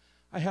sometimes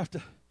I have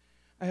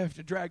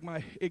to drag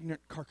my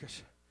ignorant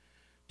carcass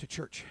to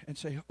church and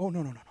say, oh,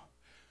 no.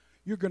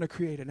 You're going to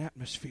create an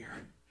atmosphere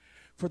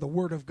for the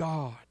Word of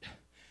God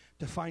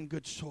to find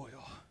good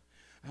soil.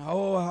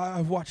 Oh,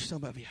 I've watched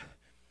some of you,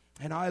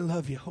 and I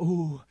love you.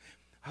 Oh,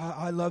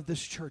 I love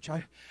this church.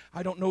 I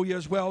don't know you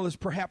as well as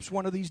perhaps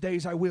one of these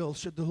days I will,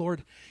 should the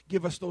Lord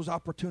give us those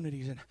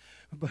opportunities and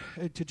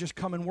to just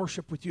come and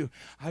worship with you.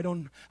 I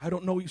don't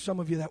know you,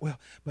 some of you that well,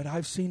 but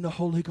I've seen the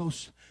Holy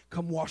Ghost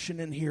come washing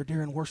in here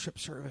during worship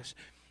service.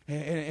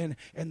 And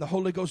the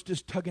Holy Ghost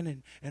is tugging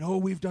in. And oh,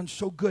 we've done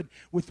so good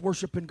with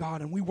worshiping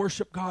God. And we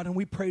worship God and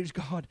we praise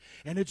God.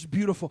 And it's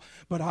beautiful.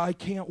 But I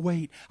can't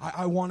wait.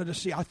 I wanted to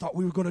see. I thought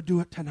we were going to do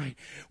it tonight.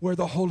 Where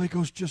the Holy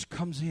Ghost just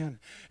comes in.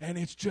 And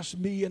it's just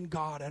me and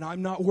God. And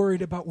I'm not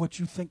worried about what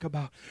you think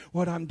about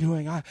what I'm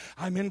doing.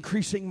 I'm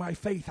increasing my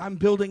faith. I'm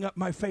building up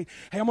my faith.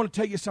 Hey, I'm going to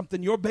tell you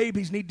something. Your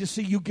babies need to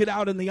see you get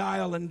out in the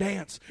aisle and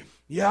dance.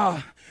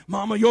 Yeah,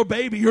 mama, your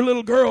baby, your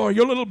little girl, or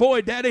your little boy,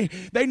 daddy,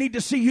 they need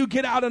to see you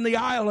get out in the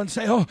aisle and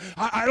say, oh,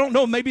 I don't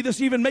know, maybe this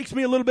even makes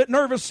me a little bit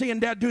nervous seeing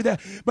dad do that.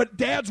 But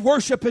dad's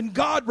worshiping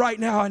God right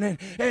now, and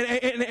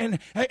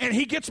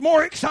he gets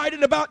more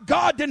excited about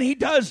God than he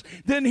does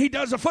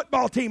a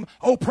football team.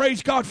 Oh,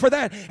 praise God for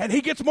that. And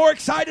he gets more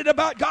excited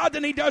about God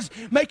than he does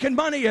making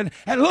money. And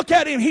look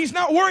at him. He's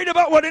not worried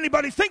about what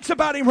anybody thinks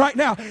about him right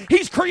now.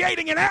 He's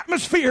creating an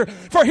atmosphere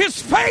for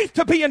his faith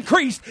to be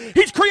increased.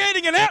 He's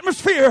creating an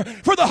atmosphere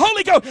for the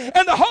Holy Ghost,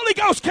 and the Holy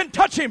Ghost can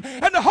touch him,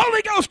 and the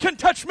Holy Ghost can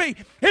touch me.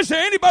 Is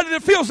there anybody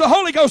that feels the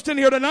Holy Ghost in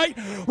here tonight?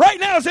 Right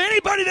now, is there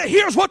anybody that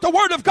hears what the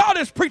Word of God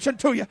is preaching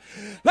to you?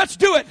 Let's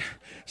do it.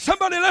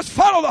 Somebody, let's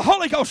follow the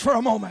Holy Ghost for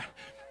a moment.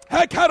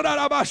 Yeah.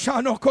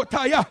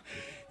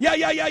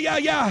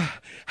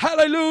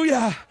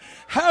 Hallelujah.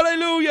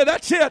 Hallelujah.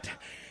 That's it.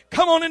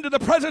 Come on into the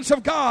presence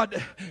of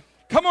God.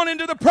 Come on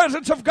into the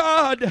presence of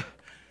God.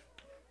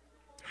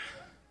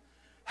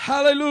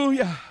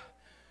 Hallelujah.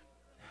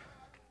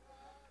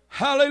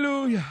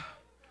 Hallelujah.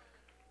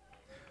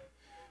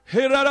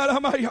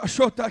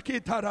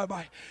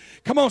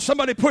 Come on,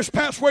 somebody push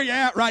past where you're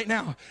at right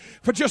now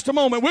for just a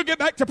moment. We'll get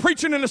back to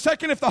preaching in a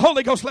second if the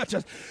Holy Ghost lets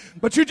us.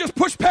 But you just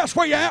push past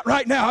where you're at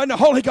right now in the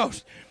Holy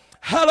Ghost.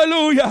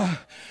 Hallelujah.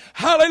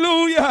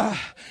 Hallelujah.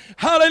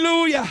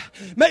 Hallelujah.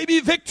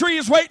 Maybe victory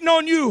is waiting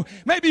on you.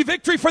 Maybe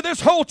victory for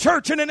this whole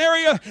church in an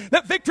area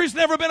that victory's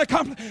never been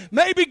accomplished.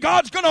 Maybe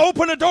God's going to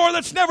open a door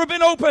that's never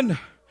been opened.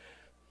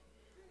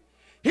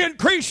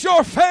 Increase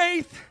your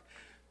faith.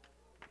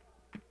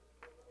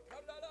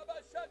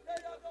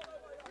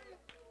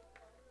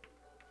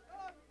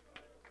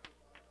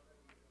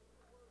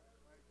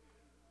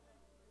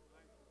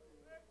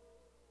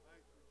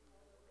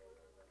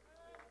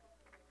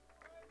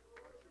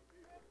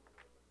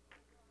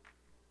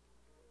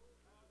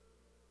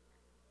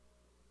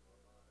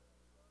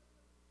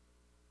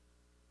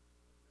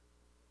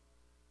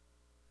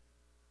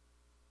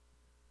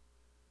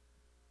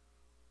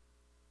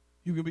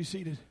 You can be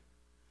seated.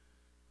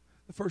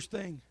 The first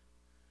thing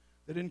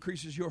that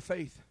increases your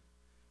faith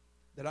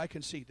that I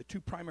can see, the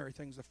two primary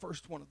things, the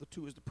first one of the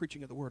two is the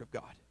preaching of the Word of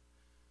God.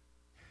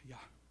 Yeah.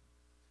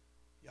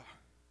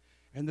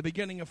 And the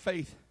beginning of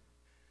faith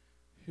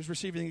is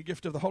receiving the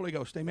gift of the Holy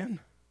Ghost. Amen?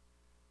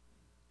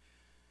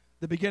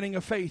 The beginning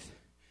of faith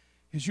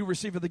is you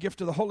receiving the gift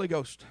of the Holy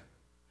Ghost.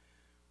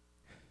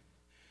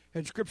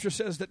 And Scripture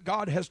says that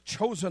God has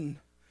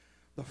chosen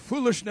the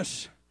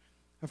foolishness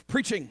of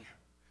preaching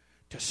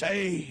to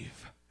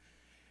save.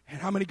 And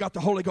how many got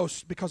the Holy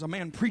Ghost because a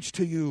man preached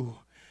to you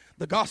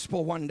the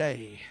gospel one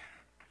day?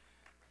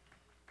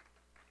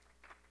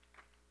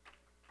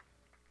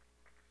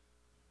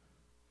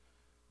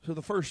 So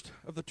the first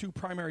of the two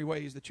primary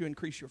ways that you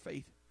increase your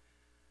faith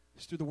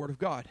is through the Word of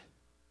God.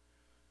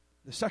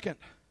 The second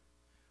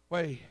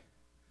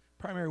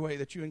primary way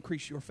that you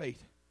increase your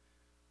faith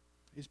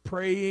is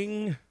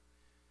praying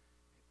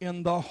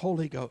in the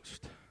Holy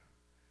Ghost.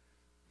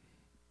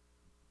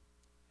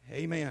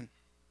 Amen.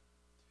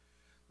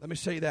 Let me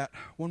say that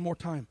one more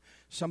time.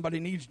 Somebody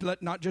needs to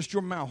let not just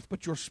your mouth,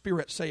 but your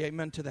spirit say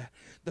amen to that.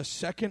 The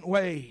second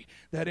way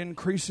that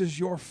increases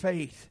your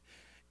faith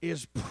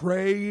is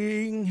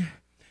praying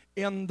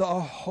in the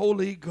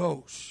Holy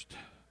Ghost.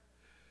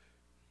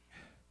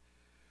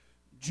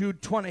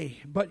 Jude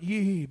 20, but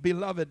ye,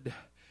 beloved,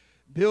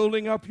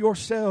 building up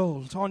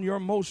yourselves on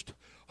your most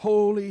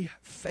holy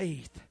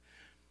faith,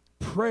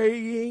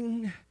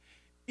 praying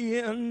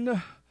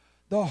in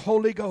the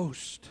Holy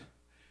Ghost.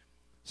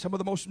 Some of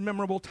the most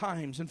memorable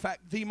times, in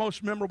fact, the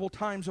most memorable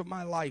times of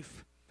my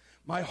life,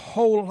 my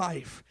whole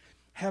life,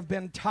 have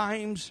been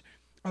times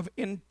of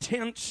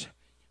intense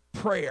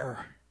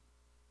prayer.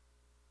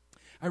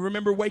 I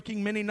remember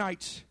waking many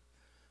nights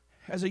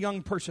as a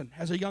young person,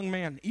 as a young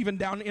man, even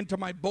down into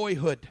my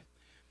boyhood,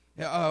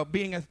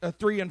 being a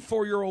 3 and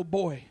 4 year old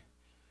boy.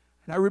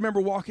 And I remember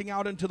walking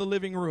out into the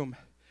living room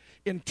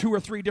in 2 or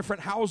 3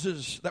 different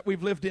houses that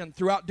we've lived in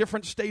throughout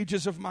different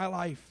stages of my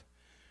life.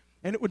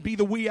 And it would be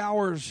the wee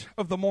hours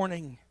of the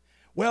morning,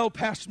 well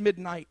past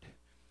midnight.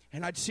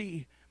 And I'd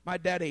see my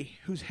daddy,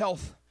 whose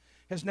health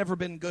has never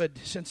been good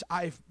since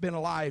I've been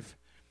alive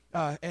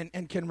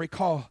and can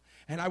recall.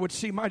 And I would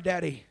see my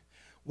daddy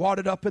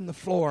wadded up in the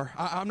floor.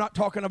 I'm not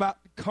talking about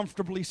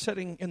comfortably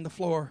sitting in the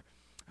floor.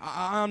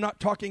 I'm not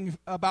talking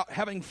about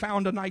having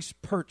found a nice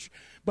perch,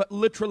 but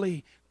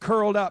literally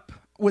curled up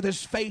with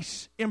his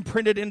face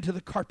imprinted into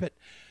the carpet,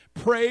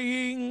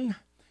 praying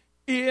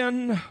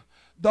in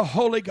the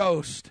Holy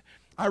Ghost.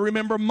 I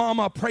remember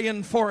Mama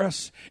praying for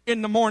us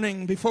in the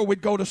morning before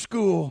we'd go to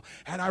school.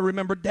 And I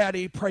remember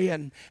Daddy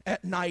praying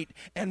at night.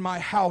 And my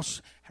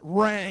house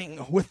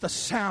rang with the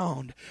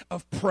sound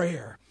of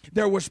prayer.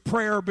 There was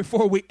prayer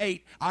before we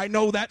ate. I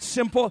know that's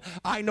simple.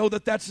 I know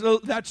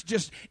that's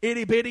just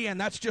itty bitty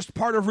and that's just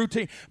part of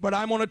routine. But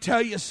I'm going to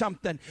tell you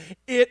something.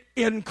 It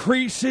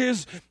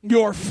increases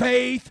your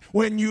faith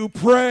when you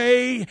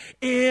pray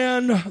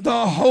in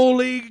the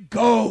Holy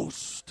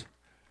Ghost.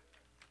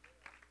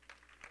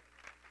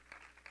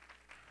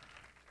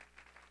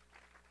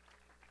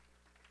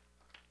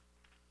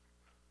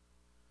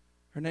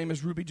 Her name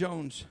is Ruby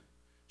Jones.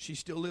 She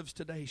still lives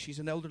today. She's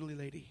an elderly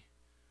lady.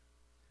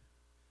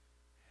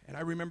 And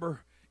I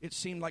remember it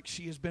seemed like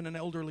she has been an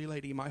elderly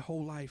lady my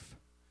whole life.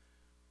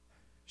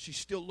 She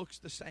still looks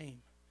the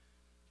same.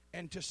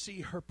 And to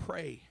see her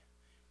pray,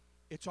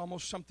 it's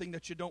almost something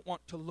that you don't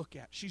want to look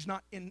at. She's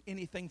not in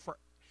anything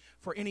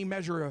for any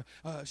measure.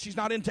 She's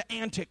not into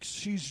antics.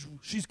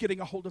 She's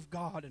getting a hold of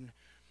God.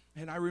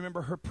 And I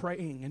remember her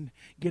praying and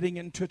getting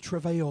into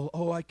travail.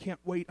 Oh, I can't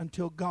wait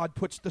until God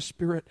puts the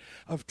spirit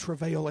of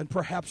travail. And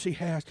perhaps He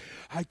has.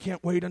 I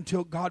can't wait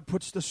until God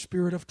puts the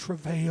spirit of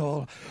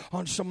travail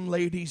on some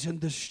ladies in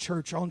this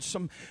church, on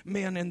some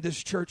men in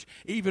this church,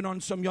 even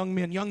on some young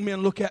men. Young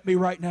men, look at me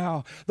right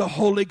now. The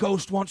Holy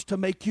Ghost wants to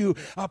make you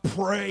a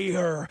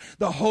prayer.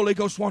 The Holy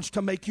Ghost wants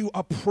to make you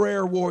a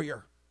prayer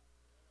warrior.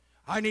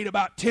 I need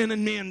about 10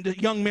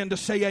 young men to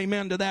say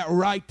amen to that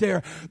right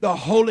there. The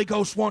Holy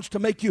Ghost wants to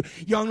make you,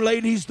 young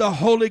ladies, the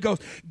Holy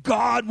Ghost.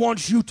 God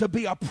wants you to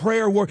be a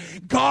prayer warrior.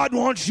 God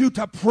wants you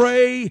to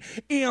pray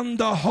in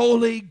the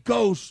Holy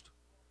Ghost.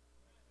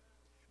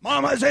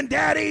 Mamas and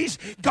daddies,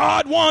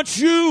 God wants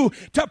you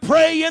to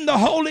pray in the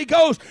Holy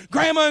Ghost.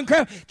 Grandma and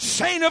grandma,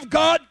 saint of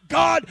God,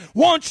 God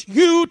wants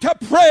you to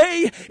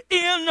pray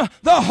in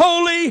the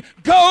Holy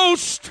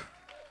Ghost.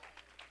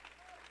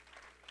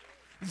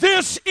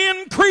 This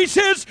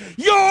increases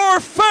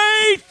your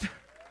faith.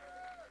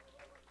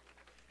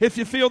 If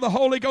you feel the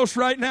Holy Ghost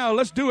right now,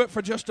 let's do it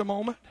for just a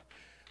moment.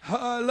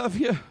 I love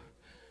you.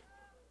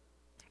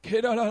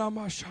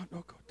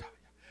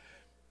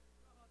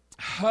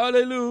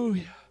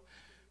 Hallelujah.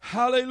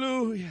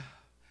 Hallelujah.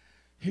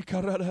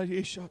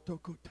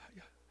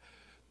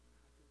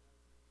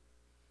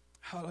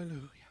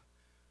 Hallelujah.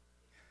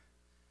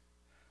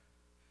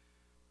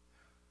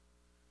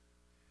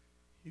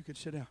 You can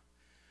sit down.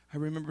 I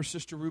remember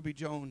Sister Ruby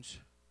Jones.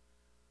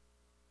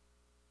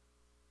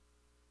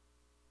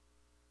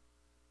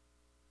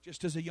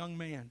 Just as a young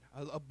man,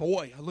 a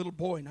boy, a little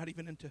boy, not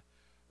even into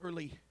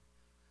early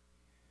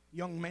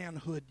young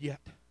manhood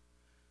yet.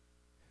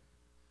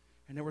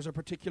 And there was a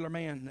particular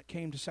man that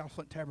came to South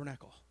Flint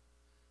Tabernacle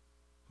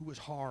who was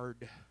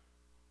hard.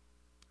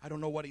 I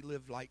don't know what he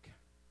lived like.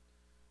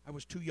 I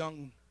was too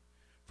young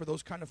for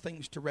those kind of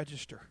things to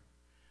register.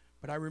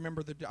 But I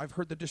remember I've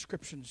heard the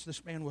descriptions.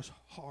 This man was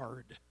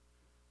hard,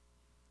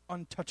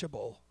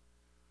 untouchable,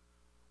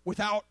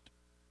 without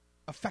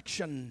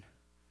affection,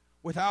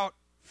 without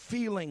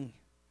feeling.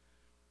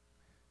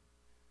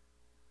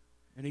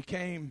 And he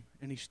came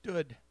and he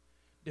stood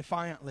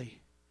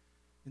defiantly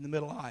in the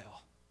middle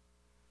aisle.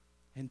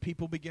 And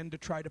people began to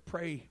try to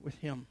pray with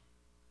him.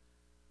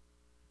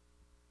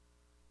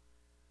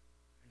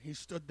 And he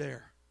stood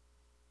there,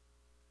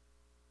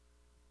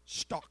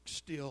 stock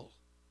still,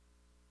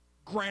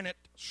 granite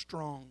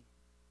strong.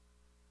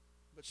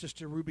 But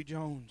Sister Ruby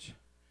Jones,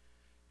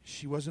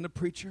 she wasn't a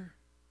preacher.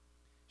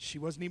 She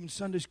wasn't even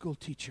Sunday school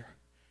teacher.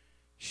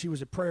 She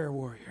was a prayer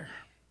warrior.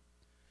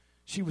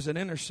 She was an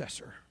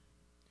intercessor.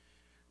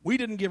 We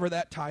didn't give her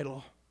that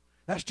title.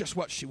 That's just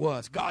what she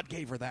was. God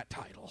gave her that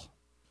title.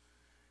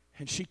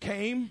 And she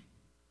came,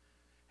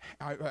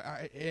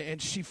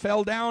 and she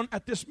fell down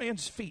at this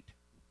man's feet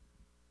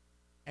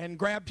and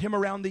grabbed him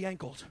around the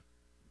ankles.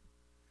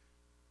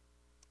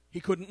 He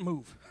couldn't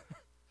move.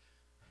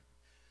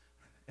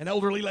 An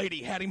elderly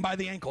lady had him by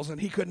the ankles, and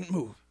he couldn't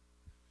move.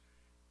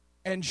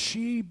 And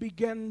she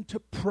began to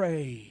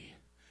pray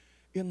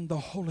in the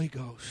Holy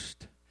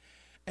Ghost.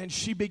 And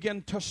she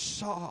began to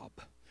sob.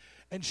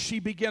 And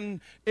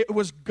it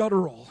was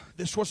guttural.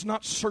 This was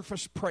not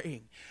surface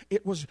praying.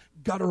 It was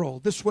guttural.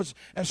 This was,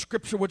 as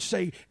Scripture would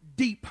say,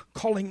 deep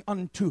calling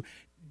unto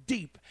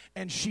deep,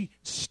 and she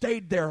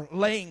stayed there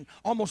laying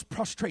almost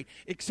prostrate,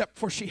 except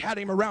for she had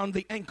him around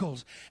the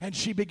ankles, and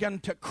she began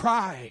to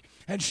cry,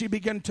 and she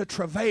began to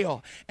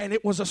travail, and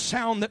it was a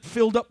sound that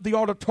filled up the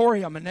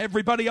auditorium, and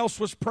everybody else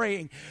was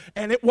praying,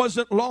 and it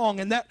wasn't long,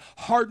 and that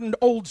hardened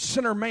old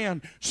sinner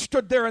man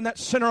stood there in that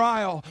center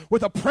aisle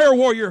with a prayer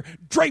warrior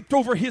draped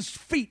over his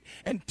feet,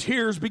 and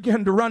tears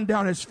began to run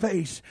down his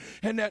face,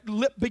 and that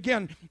lip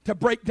began to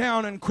break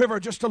down and quiver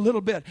just a little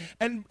bit,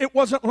 and it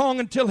wasn't long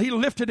until he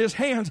lifted his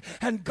hands,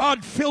 and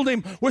God filled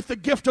him with the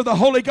gift of the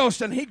Holy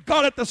Ghost, and he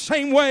got it the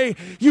same way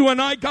you and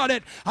I got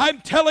it.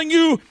 I'm telling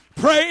you,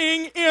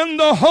 praying in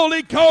the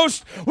Holy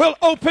Ghost will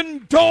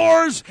open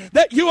doors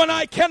that you and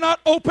I cannot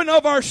open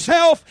of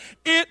ourselves.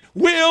 It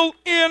will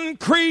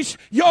increase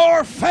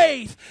your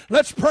faith.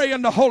 Let's pray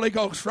in the Holy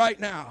Ghost right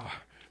now.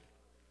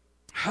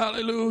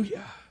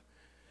 Hallelujah.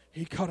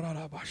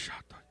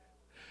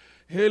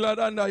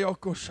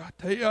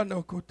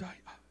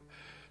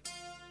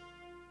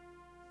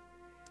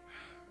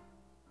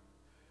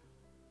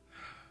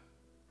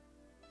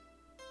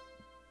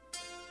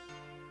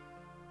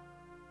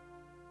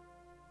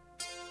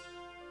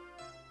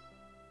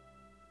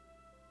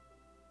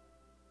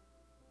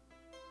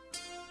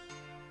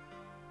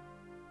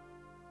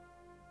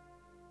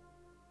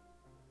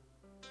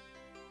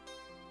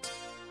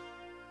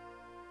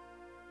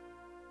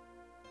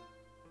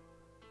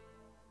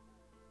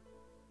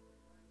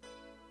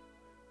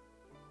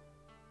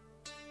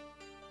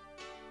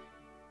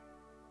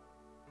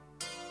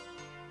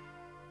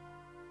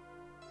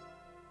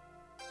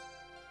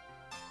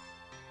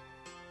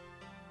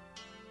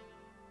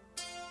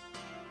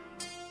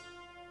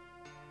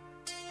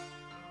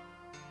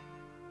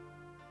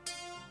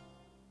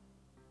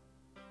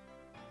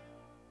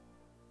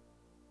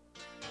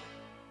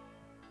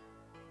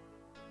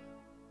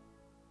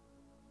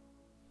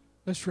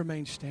 Let's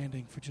remain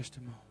standing for just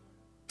a moment.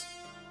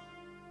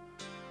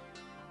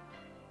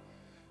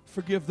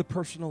 Forgive the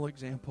personal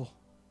example.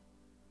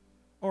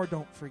 Or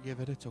don't forgive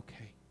it. It's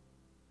okay.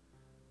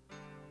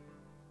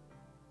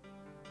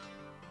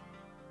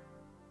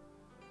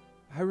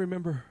 I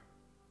remember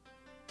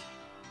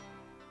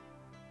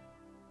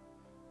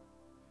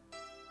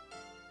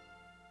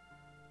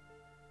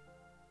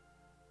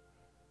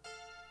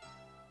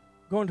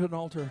going to an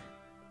altar.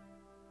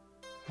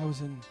 I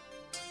was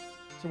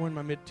somewhere in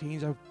my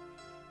mid-teens. I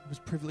was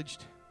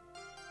privileged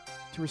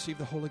to receive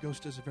the Holy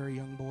Ghost as a very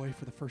young boy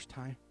for the first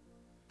time.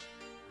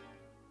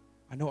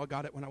 I know I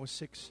got it when I was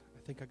 6. I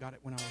think I got it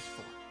when I was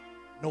 4.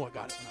 I know I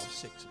got it when I was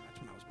 6, and that's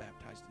when I was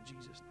baptized in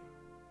Jesus' name.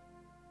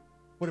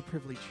 What a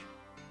privilege.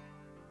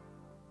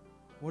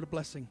 What a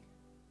blessing.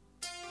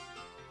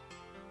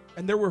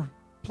 And there were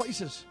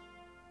places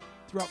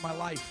throughout my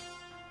life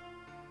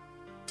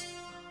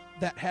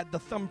that had the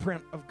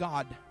thumbprint of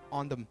God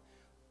on them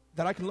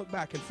that I can look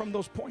back, and from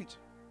those points,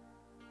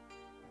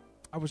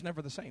 I was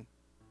never the same.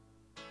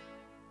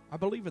 I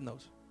believe in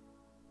those.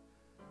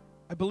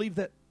 I believe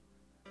that,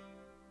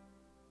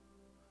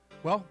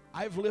 well,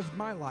 I've lived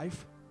my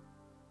life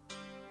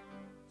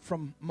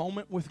from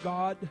moment with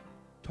God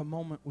to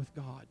moment with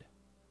God.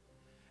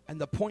 And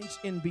the points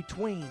in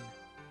between,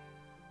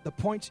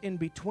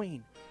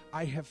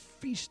 I have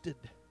feasted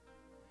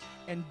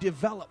and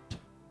developed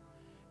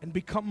and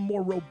become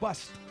more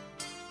robust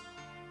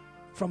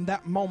from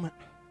that moment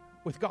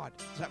with God.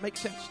 Does that make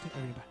sense to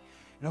everybody?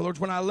 In other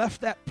words, when I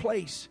left that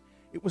place,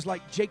 it was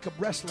like Jacob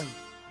wrestling.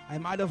 I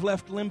might have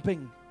left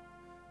limping,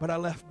 but I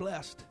left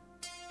blessed.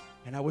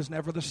 And I was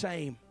never the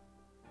same.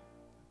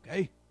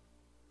 Okay?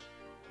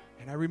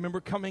 And I remember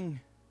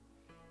coming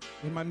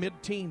in my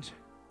mid-teens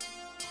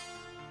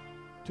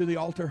to the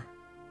altar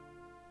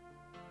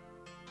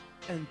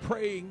and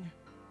praying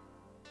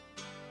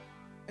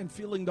and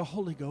feeling the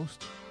Holy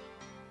Ghost.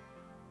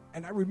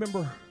 And I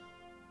remember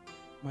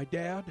my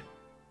dad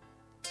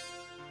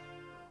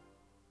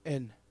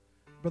and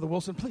Brother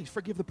Wilson, please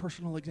forgive the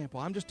personal example.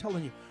 I'm just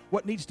telling you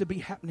what needs to be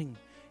happening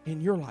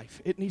in your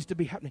life. It needs to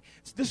be happening.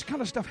 This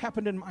kind of stuff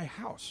happened in my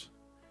house.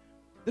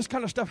 This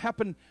kind of stuff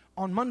happened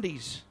on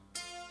Mondays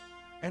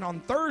and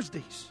on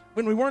Thursdays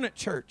when we weren't at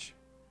church.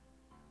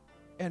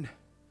 And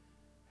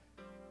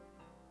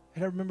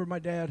I remember my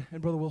dad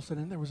and Brother Wilson,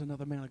 and there was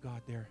another man of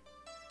God there.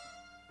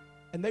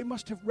 And they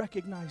must have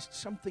recognized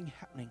something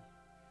happening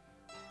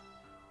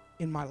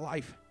in my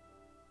life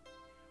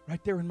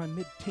right there in my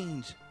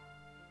mid-teens.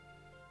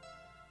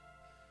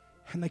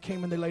 And they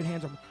came and they laid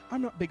hands on me.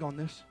 I'm not big on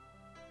this,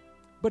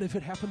 but if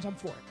it happens, I'm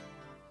for it.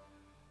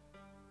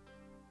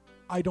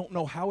 I don't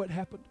know how it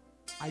happened.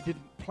 I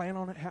didn't plan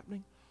on it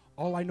happening.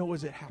 All I know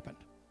is it happened.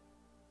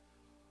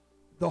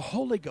 The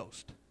Holy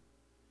Ghost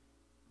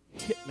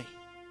hit me.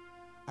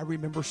 I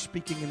remember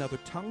speaking in other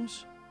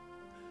tongues.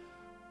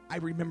 I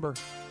remember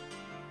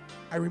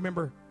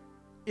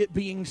it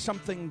being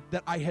something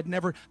that I had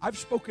never. I've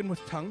spoken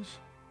with tongues.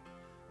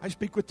 I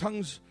speak with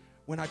tongues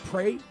when I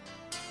pray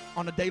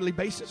on a daily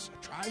basis.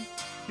 I try to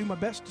do my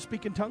best to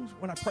speak in tongues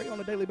when I pray on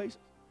a daily basis.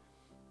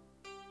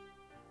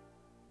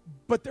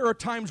 But there are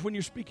times when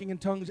you're speaking in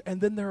tongues, and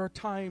then there are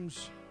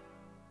times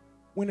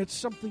when it's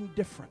something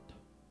different.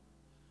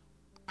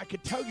 I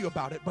could tell you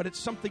about it, but it's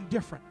something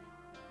different.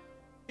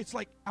 It's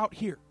like out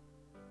here.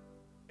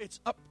 It's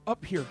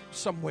up here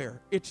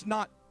somewhere. It's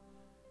not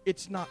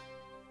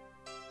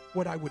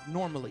what I would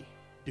normally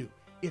do.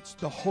 It's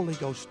the Holy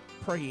Ghost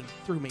praying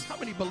through me. How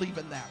many believe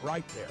in that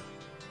right there?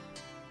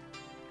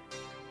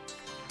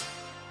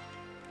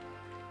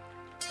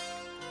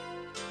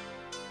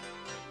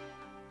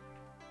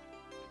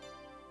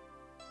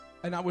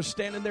 And I was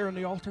standing there on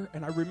the altar,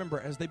 and I remember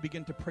as they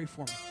began to pray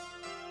for me,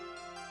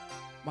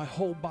 my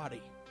whole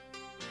body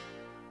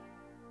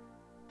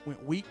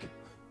went weak,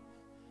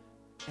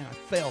 and I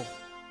fell.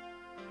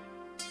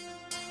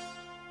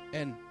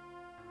 And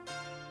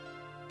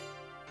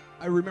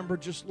I remember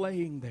just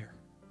laying there.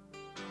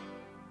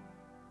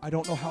 I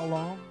don't know how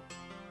long.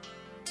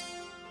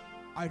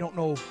 I don't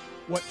know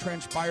what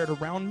transpired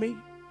around me.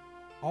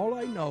 All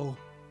I know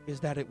is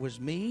that it was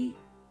me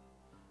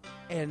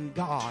and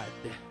God.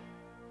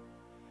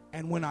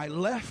 And when I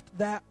left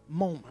that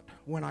moment,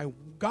 when I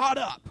got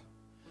up,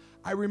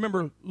 I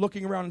remember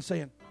looking around and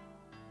saying,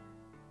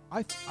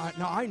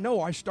 now I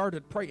know I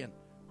started praying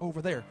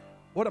over there.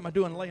 What am I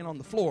doing laying on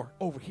the floor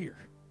over here?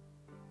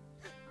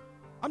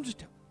 I'm just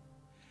telling you.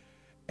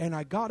 And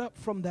I got up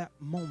from that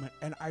moment,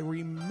 and I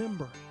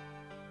remember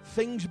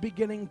things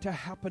beginning to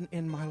happen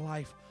in my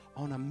life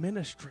on a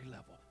ministry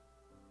level.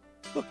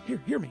 Look,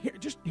 hear me.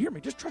 Just hear me.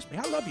 Just trust me.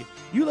 I love you.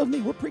 You love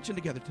me. We're preaching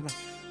together tonight.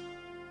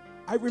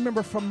 I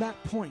remember from that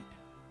point,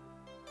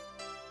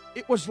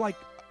 it was like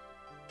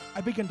I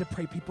began to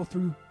pray people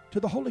through to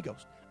the Holy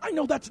Ghost. I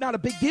know that's not a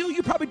big deal.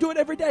 You probably do it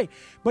every day.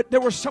 But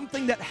there was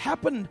something that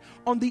happened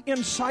on the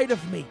inside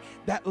of me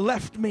that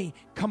left me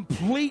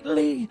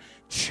completely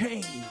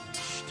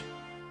changed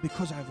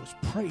because I was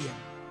praying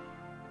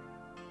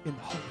in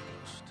the Holy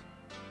Ghost.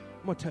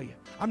 I'm going to tell you,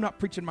 I'm not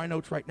preaching my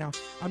notes right now.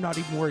 I'm not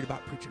even worried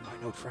about preaching my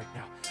notes right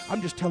now.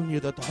 I'm just telling you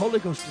that the Holy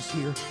Ghost is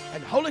here,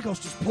 and the Holy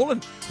Ghost is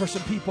pulling for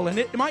some people, and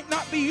it might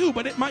not be you,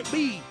 but it might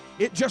be.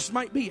 It just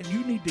might be, and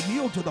you need to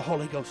yield to the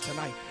Holy Ghost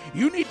tonight.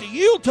 You need to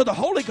yield to the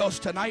Holy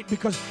Ghost tonight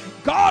because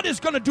God is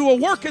going to do a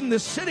work in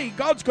this city.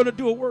 God's going to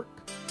do a work.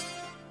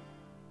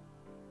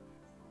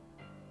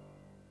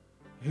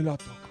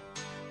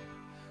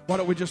 Why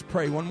don't we just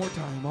pray one more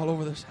time all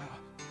over this house?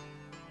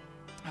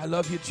 I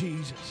love you,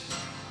 Jesus.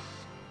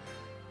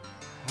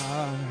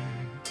 I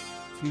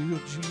feel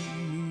Jesus.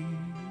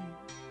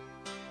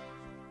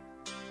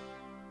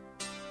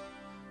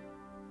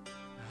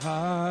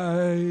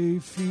 I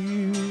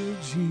feel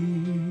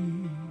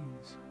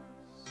Jesus.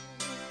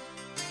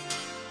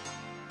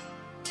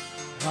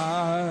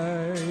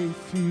 I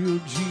feel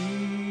Jesus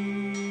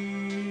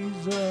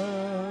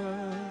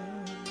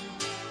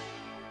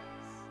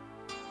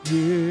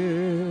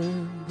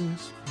in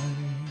this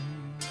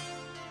place.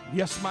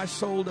 Yes, my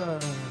soul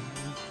does.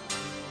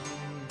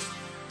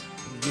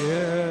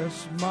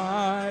 Yes,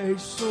 my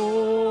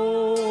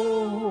soul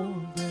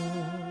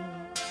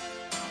does.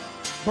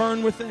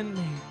 Burn within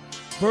me.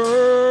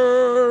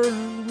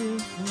 Burn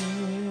within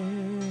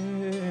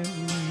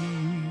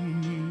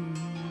me.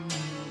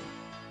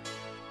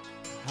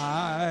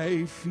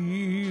 I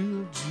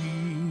feel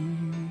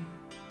Jesus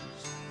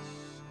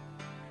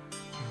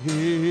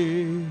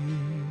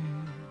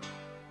in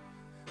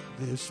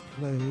this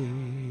place.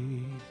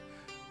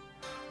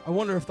 I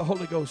wonder if the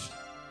Holy Ghost,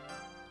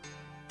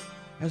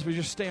 as we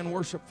just stand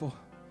worshipful,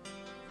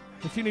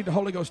 if you need the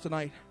Holy Ghost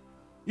tonight,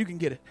 you can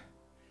get it.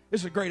 This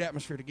is a great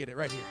atmosphere to get it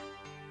right here.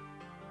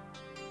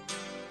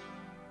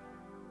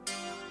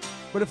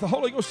 But if the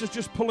Holy Ghost is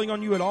just pulling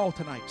on you at all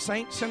tonight,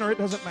 saint, sinner, it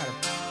doesn't matter.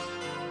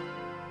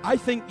 I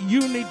think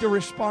you need to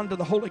respond to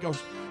the Holy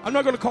Ghost. I'm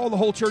not going to call the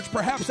whole church.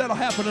 Perhaps that'll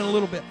happen in a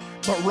little bit.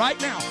 But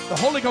right now, the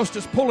Holy Ghost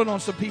is pulling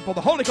on some people.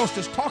 The Holy Ghost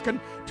is talking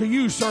to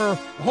you, sir.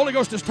 The Holy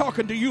Ghost is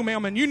talking to you,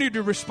 ma'am. And you need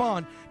to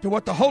respond to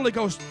what the Holy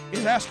Ghost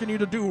is asking you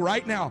to do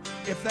right now.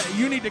 If that,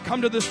 you need to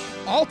come to this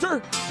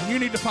altar, and you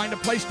need to find a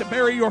place to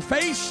bury your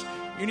face.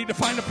 You need to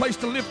find a place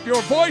to lift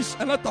your voice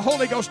and let the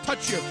Holy Ghost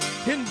touch you.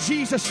 In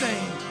Jesus'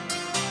 name.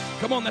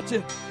 Come on, that's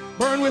it.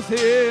 Burn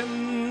within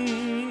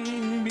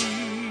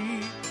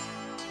me.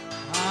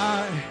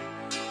 I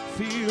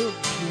feel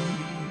Jesus.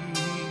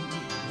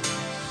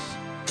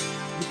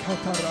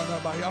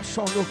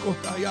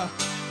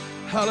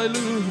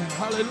 Hallelujah,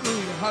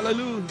 hallelujah,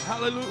 hallelujah,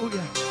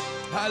 hallelujah.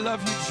 I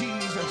love you,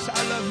 Jesus.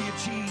 I love you,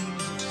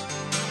 Jesus.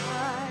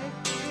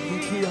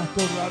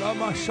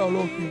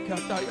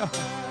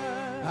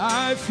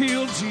 I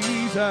feel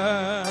Jesus.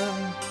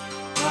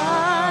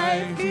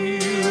 I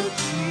feel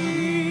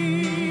Jesus.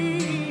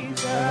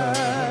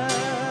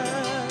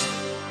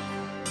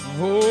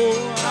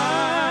 Oh,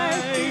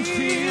 I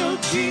feel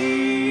Jesus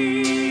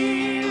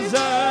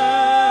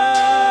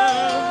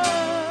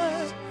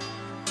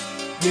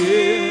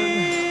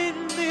in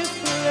this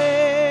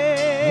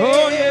place.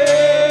 Oh,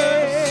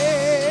 yes.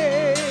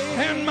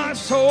 And my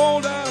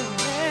soul does.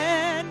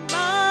 And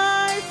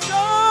my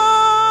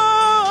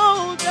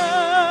soul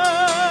does.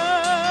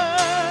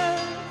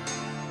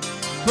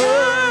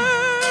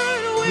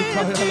 Burn with me.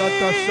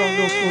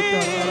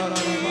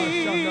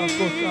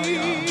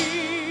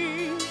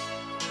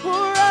 For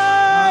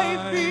I I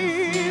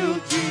feel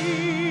Jesus.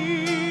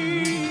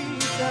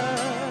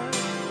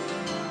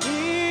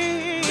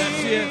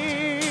 That's it.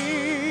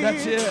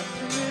 That's it.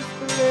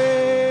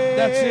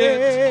 That's it.